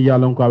Lo mi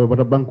yalon ko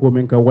bata banko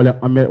men ka wala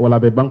wala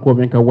be banko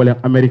men ka wala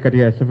America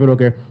ya sefero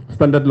ke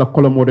standard la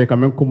kolomo de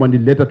kamen ko mandi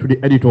letter to the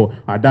editor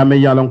adame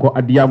yalon ko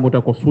adiya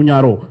mota ko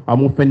sunyaro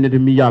amu fennede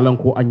mi yalon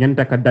ko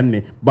anyanta ka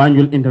danne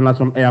Banjul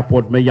International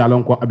Airport me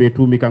yalon ko abe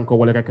tumi kan ko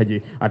wala ka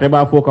kaji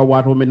ateba fo ka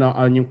wato men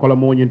nyin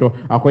kolomo nyinto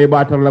akoy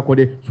batar la ko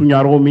de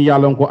sunyaro mi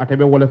yalon ko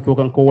atebe wala fo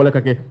kan ko wala ka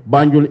ke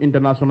Banjul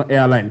International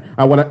Airline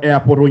wala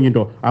airport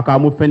nyinto aka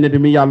mu fennede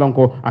mi yalon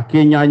ko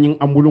akenya nyin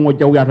ambulungo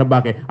jaw jawiyata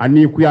bake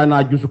ani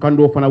kuyana jusu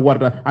kando fana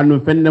warta anu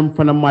fennem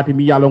fana mati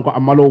mi yalon ko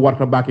amalo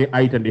warta bake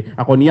aytande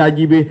akon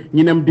yajibe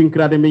ñinem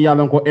dinkrade mi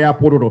yalon ko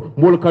airport do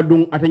mol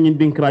kadung atanyin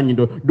dinkra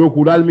nyindo do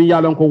kulal mi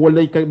yalon ko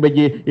wolle ka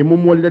beje e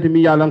mum wollete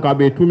mi yalon ka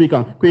be tumi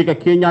kan ko ka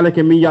kenyala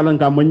ke mi yalon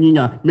ka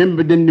manyinya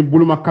membe den ni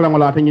buluma kala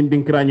wala atanyin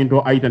dinkra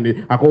nyindo aytande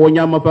ako o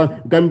nyama fa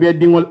Gambia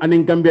dingol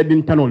anin Gambia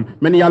din tanol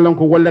men yalon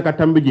ko wolle ka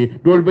tambije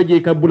dol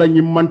beje ka bula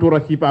nyim mantora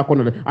sifa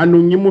kono le anu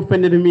nyimu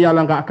fennede mi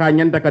yalon ka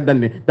nyanta ka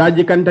danne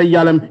daji kanta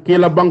yalam ke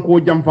la banko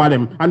jam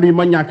falem andu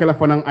manya kala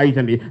fanan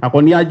aytande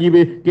akon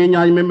yajibe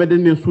kenya membe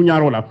den ni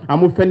suñarola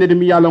amu fennede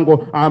mi yalon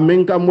ko a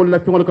menka mulla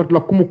fingol ka la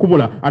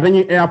kumula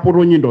atani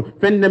airport nyindo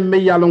fenne me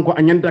yalon ko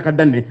anyanta ka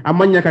danne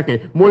amanya ka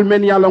ke mol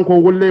men yalon ko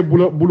wolle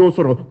bulo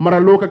soro mara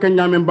loka ka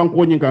nyamen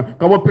banko nyinka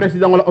ka bo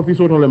president wala office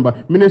to lemba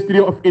Ministry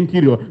of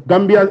Interior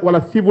Gambia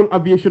wala Civil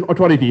Aviation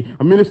Authority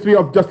Ministry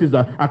of Justice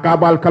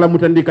akabal kala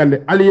mutandi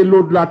kande ali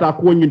lod lata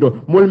ko nyindo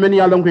mol men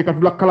yalon ko ka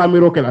tula kala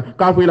miro kala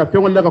ka fo ila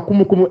fengol la ka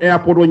kumu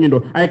airport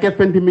nyindo ay ke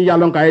fenti mi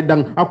yalon ka ay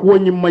dang ako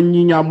nyi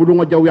manyinya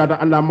mudungo jawyata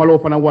anda malo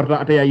fana warta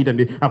ataya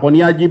yitande akon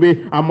yajibe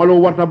amalo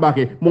warta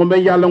bake mo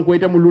men yalon ko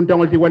itamu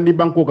luntangol ti wandi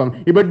banko kan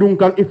ibe dun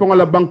kan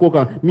ifongola banko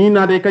kan ni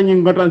na de kanyi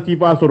ngatan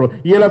sifa soro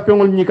yela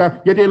fengol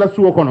nyika yete la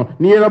suwo kono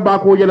ni yela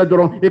bako yela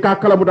doron e ka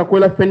kala muta ko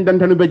la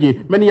fendantanu beje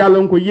men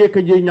yalon ko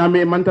yeka je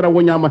nyame mantara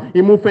wo nyama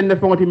e mu fenne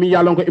fengoti mi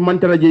yalon ko e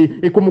mantara je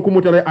e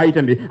kumu tare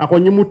aytande ako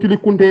nyimu tili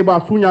kunte ba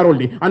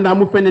suñaroldi anda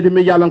mu fenne de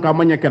mi yalon ka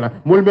manya kala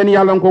mol ben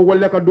yalon ko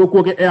wolle ka do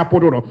ko ke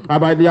airport do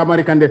aba ya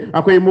marikande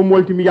ako e mu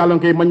molti mi yalon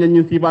ko e manya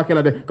nyin sifa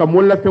kala de ka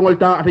mol la fengol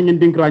ta ata nyin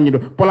dinkra nyido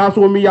place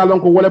o mi yalon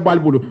ko wole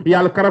balbulu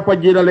yal karafa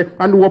jedale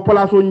andu wo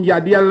place o nyaa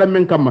di yalla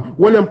men kam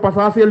wolem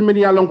pasasel men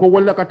yalon ko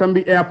wolle ka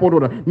tambi airport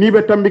do ni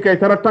be tambi kay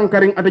tara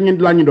tankaring ata nyin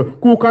la nyido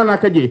ku kana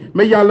kaje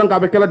me yalon ka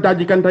be kala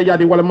daji kanta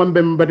yadi wala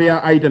mambe mbete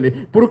ya aytande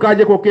pour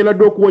kaje ko kela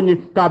do ko woni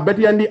ka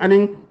beti andi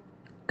anin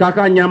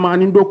kaka nyama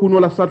anin do kuno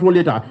la satro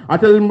leta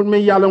atel me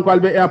yalon ko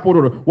albe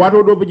airport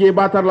wato do beje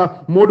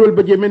batarla modol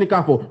beje men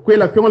kafo ko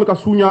la fengol ka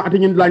sunya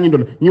atin la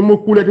nyindol nyimu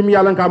kulete mi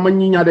yalan ka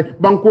manni nyaade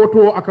banko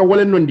to aka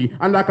walen nondi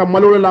anda ka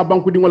malolo la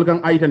banku dingol kan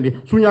aytande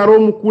sunya ro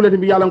mu kulete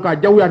mi yalan ka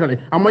jawyatale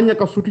amanya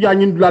ka sutuya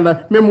nyindula la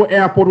memo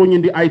airport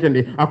nyindi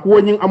aytande ako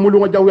nyin amulu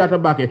ngo jawyata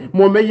bake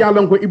mo me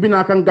yalan ko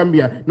ibina kan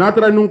Gambia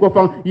natara nun ko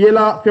fan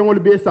yela fengol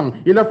be sang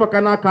ila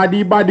fakana ka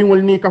di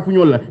badingol ni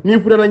kafunyol ni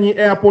fudara ni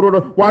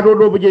airport wato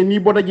do beje ni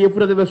bodaje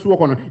fudara suwo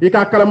kono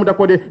ika kala muta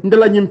ko de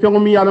ndela nyim fengo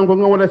mi yalan ko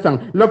ngawala sang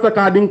lafta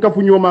ka din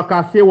kafu nyoma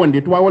ka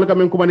sewonde to wala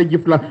kamen ko mane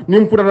gifla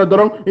nim futata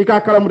doron ika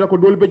kala muta ko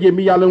dol beje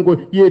mi yalan ko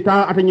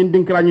yeta ata nyin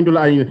din kra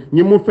nyindula ay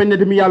nyim mu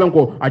fennede mi yalan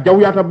ko a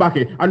jawyata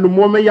bake andu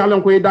mo me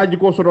yalan ko e daji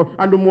ko soto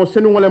andu mo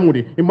senu wala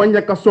mudi e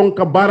manya ka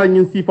sonka bara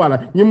nyin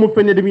sifala nyim mu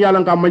fennede mi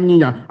yalan ka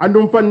manyinya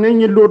andu fan ne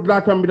nyi lod la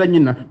tambita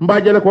nyinna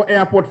mbajale ko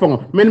airport fongo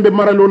men be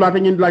maralo la ta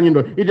nyin la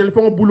nyindo idel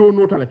fongo bulo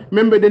notale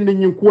membe den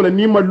nyin ko la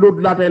ni ma lod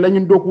la ta la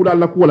nyin do ku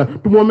la ko la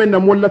to mo men na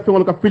la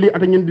fengol ka fili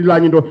ata nyin la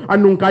nyindo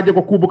annun kaje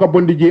ko kubu ka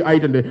bondi ji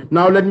aytande.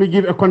 Now let me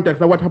give a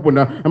context of what happened.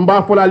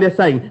 Mba fola le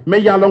saying me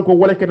yalon ko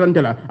wala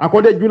ketantela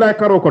akode July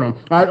karo kono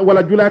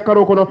wala July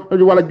karo kono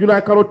wala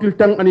July karo til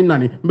tang ani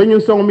nani be ñun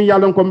song mi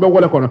yalon ko mbe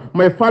wala kono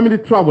my family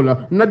travel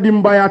na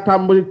dimbaya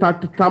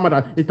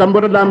tamata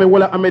itambara dame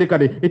wala America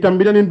de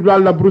itambida ni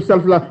dulal la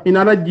Brussels la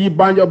inana ji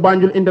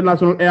Banjul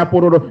International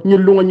Airport do ñi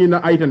lunga ñi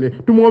na aytande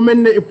tumo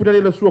menne e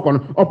futale la suko kono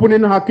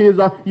oponin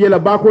hakeza yela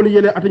bakol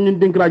yele ata ñin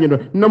dinkra ñi do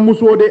na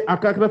musode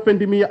akaka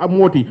fendi mi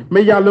amoti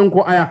me yalon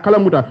ko aya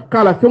kalamuta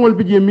kala fengol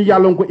biji mi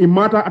yalon ko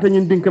imata ata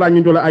ñin dinkra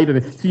ñi do la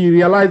aytande si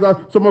realize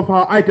some of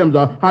our items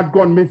had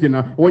gone missing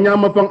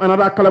wonyama fang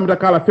another kalamuta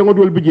kala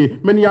fengodol biji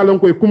men yalon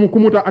ko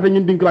kumuta ata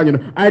ñin dinkra ñi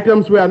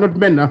items were not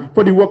meant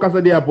for the workers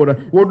at the airport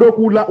wo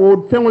doku la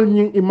o fengol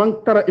ñi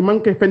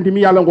imanke fendi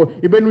mi yalon ko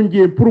ibenu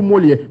je pour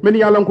molie men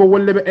yalon ko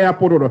wolle be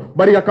airport do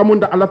bari ka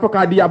kamunda ala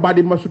faka di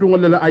abadi masutu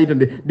wolle la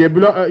aytande de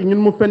bilo ñun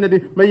mu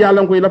fennede me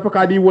yalon ko la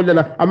faka di wolle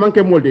la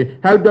amanke molde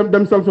help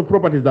themselves to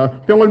properties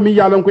fengol mi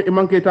yalon ko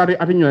imanke tari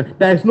atinya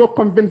there is no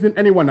convincing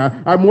anyone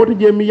moti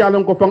je mi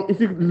yalon ko fang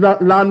isi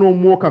la no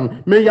mo kan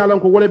me yalon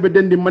ko wolle be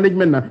dendi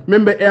management na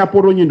membe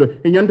airport o ñindo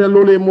e ñanta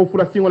lolé mo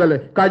fura singol le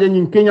kaaje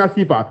ñin Kenya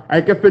sifa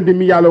ay ke fendi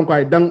mi yalon ko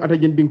ay dang ata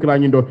jin dinkra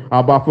ñindo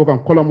ba fo kan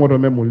kolomoto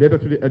memo letter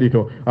to the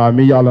editor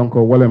mi yalon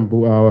ko wolem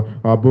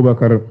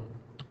Boubacar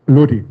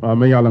loti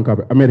me yalan ka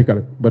America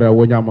bara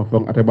wonyama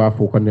fong ate ba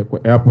fo kan ko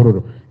airport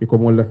do iko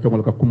mo la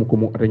fengol ka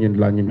kumu ate nyen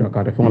la nyin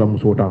ka te fongla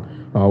musota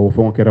o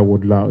fong kera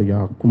wodla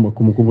ya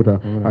kumu ta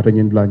ate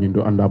nyen la nyin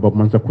do anda ba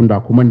man sakunda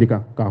ko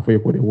mandika ka fay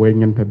ko de way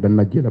nyenta dan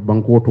na jela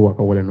banko to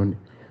ka wala nonni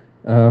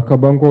ka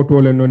banko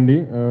to le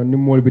nonni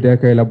nimmol bi de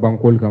kay la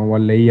bankol kan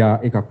walla ya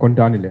e ka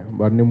kontani le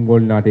bar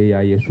nimmol naate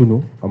ya ye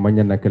sunu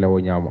amanya na kala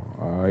wonyama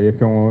ye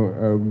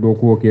fong do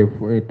ko ke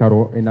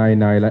taro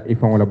ina la e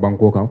fong la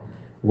banko kan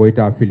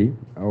woyta fili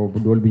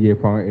dol bi je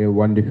fan e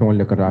wande fon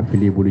le kata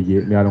fili bulu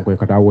je mi alon ko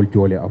kata wol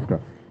jole after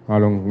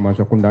alon ma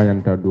sa kunda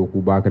nyanta do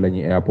ku ba kala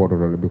ni airport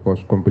do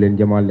because complain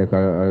jamal le ka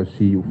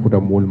si futa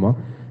mulma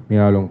mi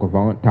alon ko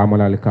fan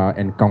tamalal ka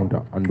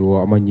encounter ando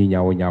amanyi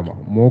nyaawo nyama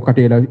mo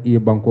katela e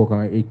banko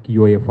kan e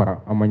kiyo e fara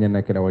amanya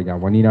na kala wal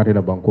nyama ni na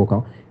tela banko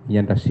kan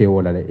nyanta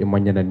sewo la e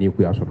manya na ni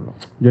ku yasorlo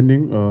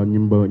jending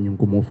nyimba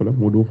nyinko mo fala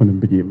mo do fana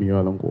beje mi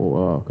yalan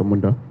ko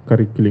kamunda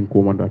kari killing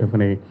ko manda te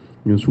fana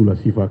ñun sula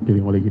sifa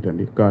killing wala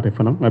gitandi ka te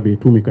fana abe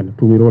tumi kan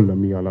tumi rol la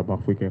mi yala ba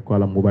fuke ko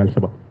ala mobile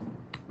saba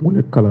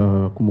wala kala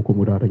kumu ko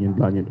mudata ñin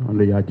blañin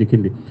ande ya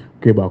jikindi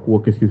ke ba ko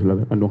keskis la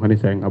ando hani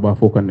sa aba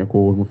fo kan ne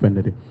ko mu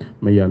fendete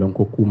mi yalan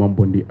ko kuma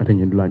bondi ata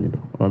ñin blañin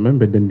même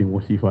be dendi wo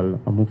sifal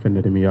amu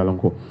fendete mi yalan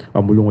ko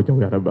amulu ngo jaw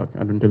ya rabak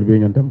andon tel be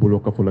ñan tam bulo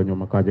ka fula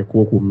ñoma kaje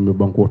ko ko mi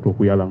banko to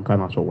ku yalan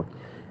kana so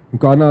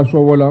kana so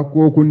wala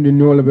ko kundi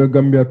ni wala be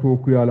Gambia to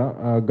ku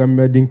yala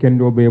Gambia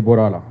dinkendo be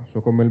borala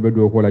so ko melbe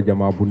do ko la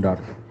jama bundar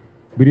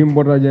birim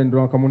borda jen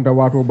don kamunta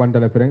wato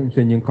bandala feren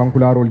se nyin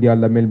kankularol di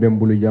alla melbe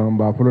mbulu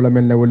jamba fulo la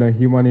melne wala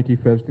humanity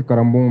first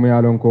karambung me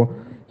alon ko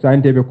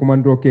sainte be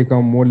kumando ke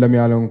kam molla me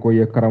alon ko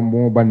ye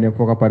karambu banne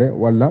foka pare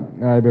wala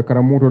be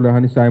karamuto le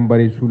hani sa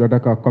mbari sula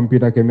daka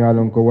computer ke me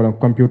alon ko wala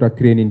computer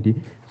training di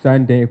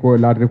sainte ko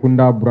la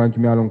rekunda branch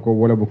me alon ko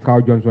wala bu kaw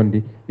johnson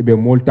di be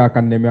molta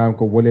kanne me alon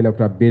ko wala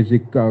la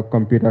basic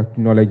computer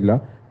knowledge la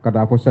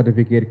kada fo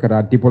certificate kada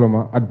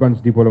diploma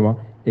advanced diploma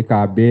e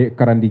ka be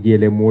karandi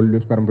jele mol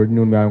karamdo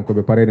non me alon ko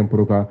be pareren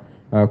pour ka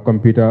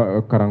computer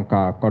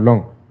karanka ko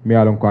long mi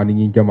alon ko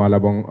ani jamala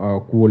bon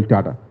kuwol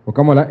tata o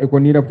kamala e ko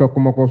ni lafta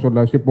kuma ko so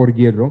la support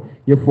gedro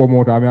ye fo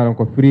mota mi alon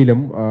ko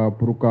freedom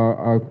pour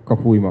ka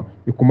fuyma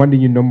e ko mandi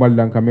ni nombal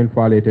dan kamel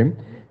faletem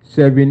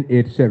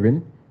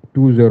 787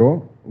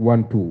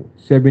 2012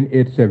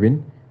 787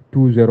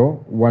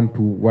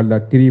 2012 wala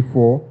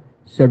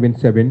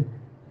 3477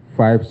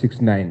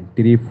 569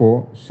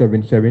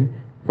 3477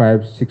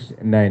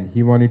 569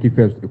 humanity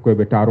first ko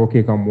be taro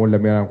ke kam wala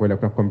melan ko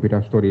lafta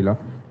computer story la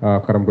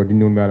karam do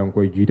dinu melan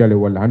ko jitale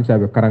wala han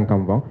sabe karan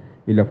kam va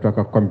il lafta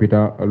ka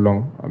computer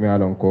long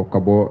melan ko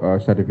kabo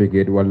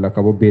certificate wala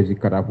kabo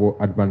basic kada fo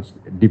advanced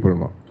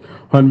diploma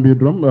han bi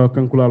drum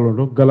kankula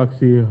londo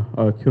galaxy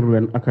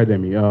children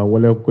academy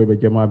wala ko be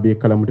jama be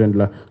kala muten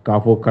la ka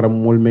fo karam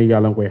mol me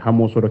yalan ko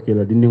hamo so ke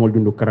la diningol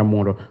dundu karam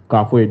modo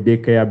ka fo e de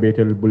kaya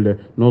betel bulle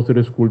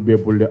nursery school be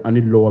bulle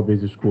ani lower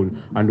basic school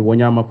and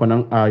wonyama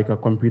fanan ka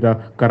computer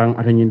karang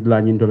atanyin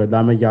la nyin dola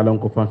dama yalan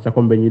ko fan sa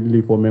ko be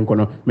nyili fo men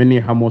kono menni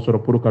hamo so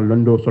pour ka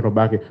londo so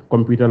bake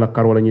computer la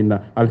kar wala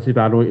nyinna al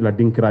sitano ila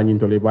dinkra nyin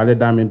tole bale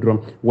dame drum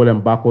wala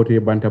bakote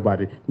banta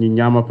bade nyi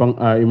nyama fan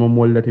imam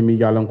mollati mi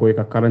yalan ko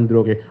ka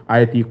karandroke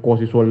IT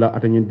courses wala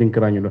atanyin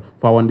dinkranyo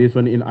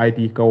foundation in IT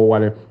ka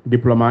wala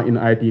diploma in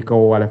IT ka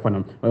wala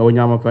fanam o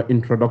nyama fa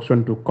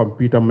introduction to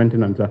computer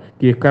maintenance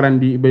ki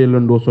karandi be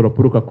londo solo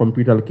pour ka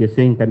computer ke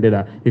 5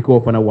 candidate e ko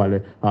fana wala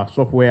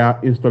software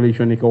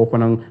installation e ko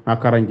fana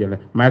karangele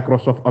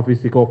Microsoft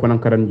Office e ko fana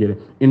karangele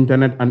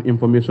internet and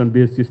information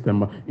based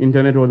system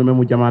internet wala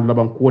memu jama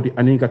laban koti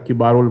aninka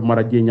kibarol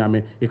maraje nyame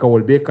e ka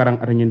wol be karang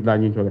atanyin la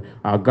nyin tole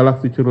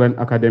Galaxy Children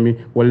Academy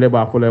wala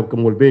ba fole ko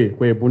mol be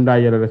ko e bunda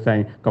yele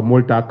sai ka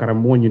molta karam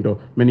moñindo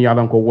men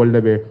yalan ko wolle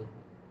be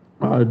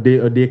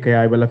de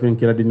kaya bala fen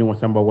kila dinni mo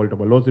samba wolta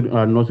ba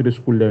nursery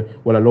school le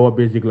wala lower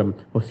basic lam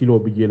o silo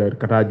bi jela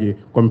kataji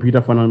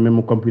computer fana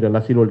même computer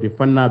la silo de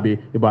fanna be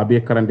e ba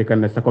be karande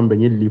kan sa kombe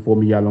nyelli fo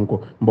mi yalan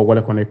ko mbo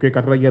wala ko ne ke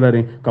katra yela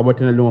ren ka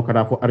botena lungo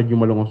kada fo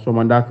arjuma lungo so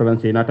manda salan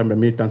se na tambe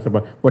mi tan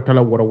saba ko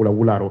tala wora wala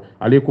wularo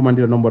alaykum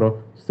andi number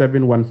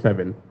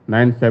 717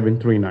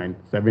 9739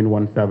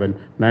 717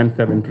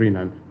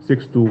 9739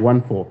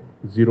 6214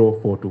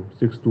 042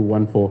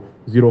 6214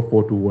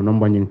 042 wo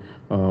number nyin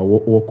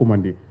wo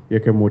kumandi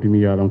yeke moti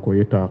mi yalan ko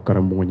yeta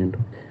karambo nyindo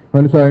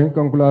han say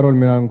kankularol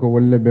mi yalan ko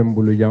wolle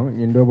bembulu jang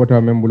nyindo bota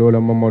membulu la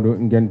mamadou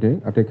ngente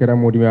ate kera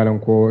modi mi yalan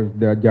ko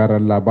da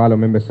jaral la balo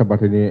membe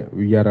sabatani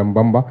yaram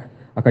bamba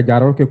aka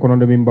jarol ke kono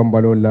min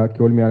bambalo la ke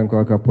wol mi yalan ko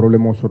aka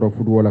problème o soto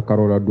fudu wala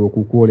karola do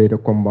ku kole te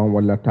komban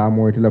wala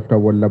tamo te lafta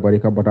wala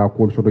barika bata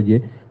kol soto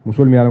je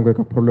musul mi yalan ko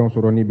ka problème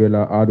soto ni be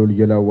la adol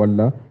jela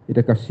wala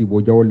ite ka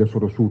sibo jawolle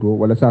soto suto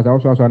wala sa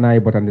na e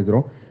batande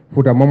dron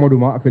futa mamadou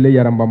ma afele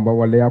yaram bamba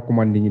wala ya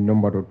commande ni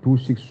number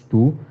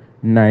 262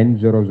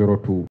 9002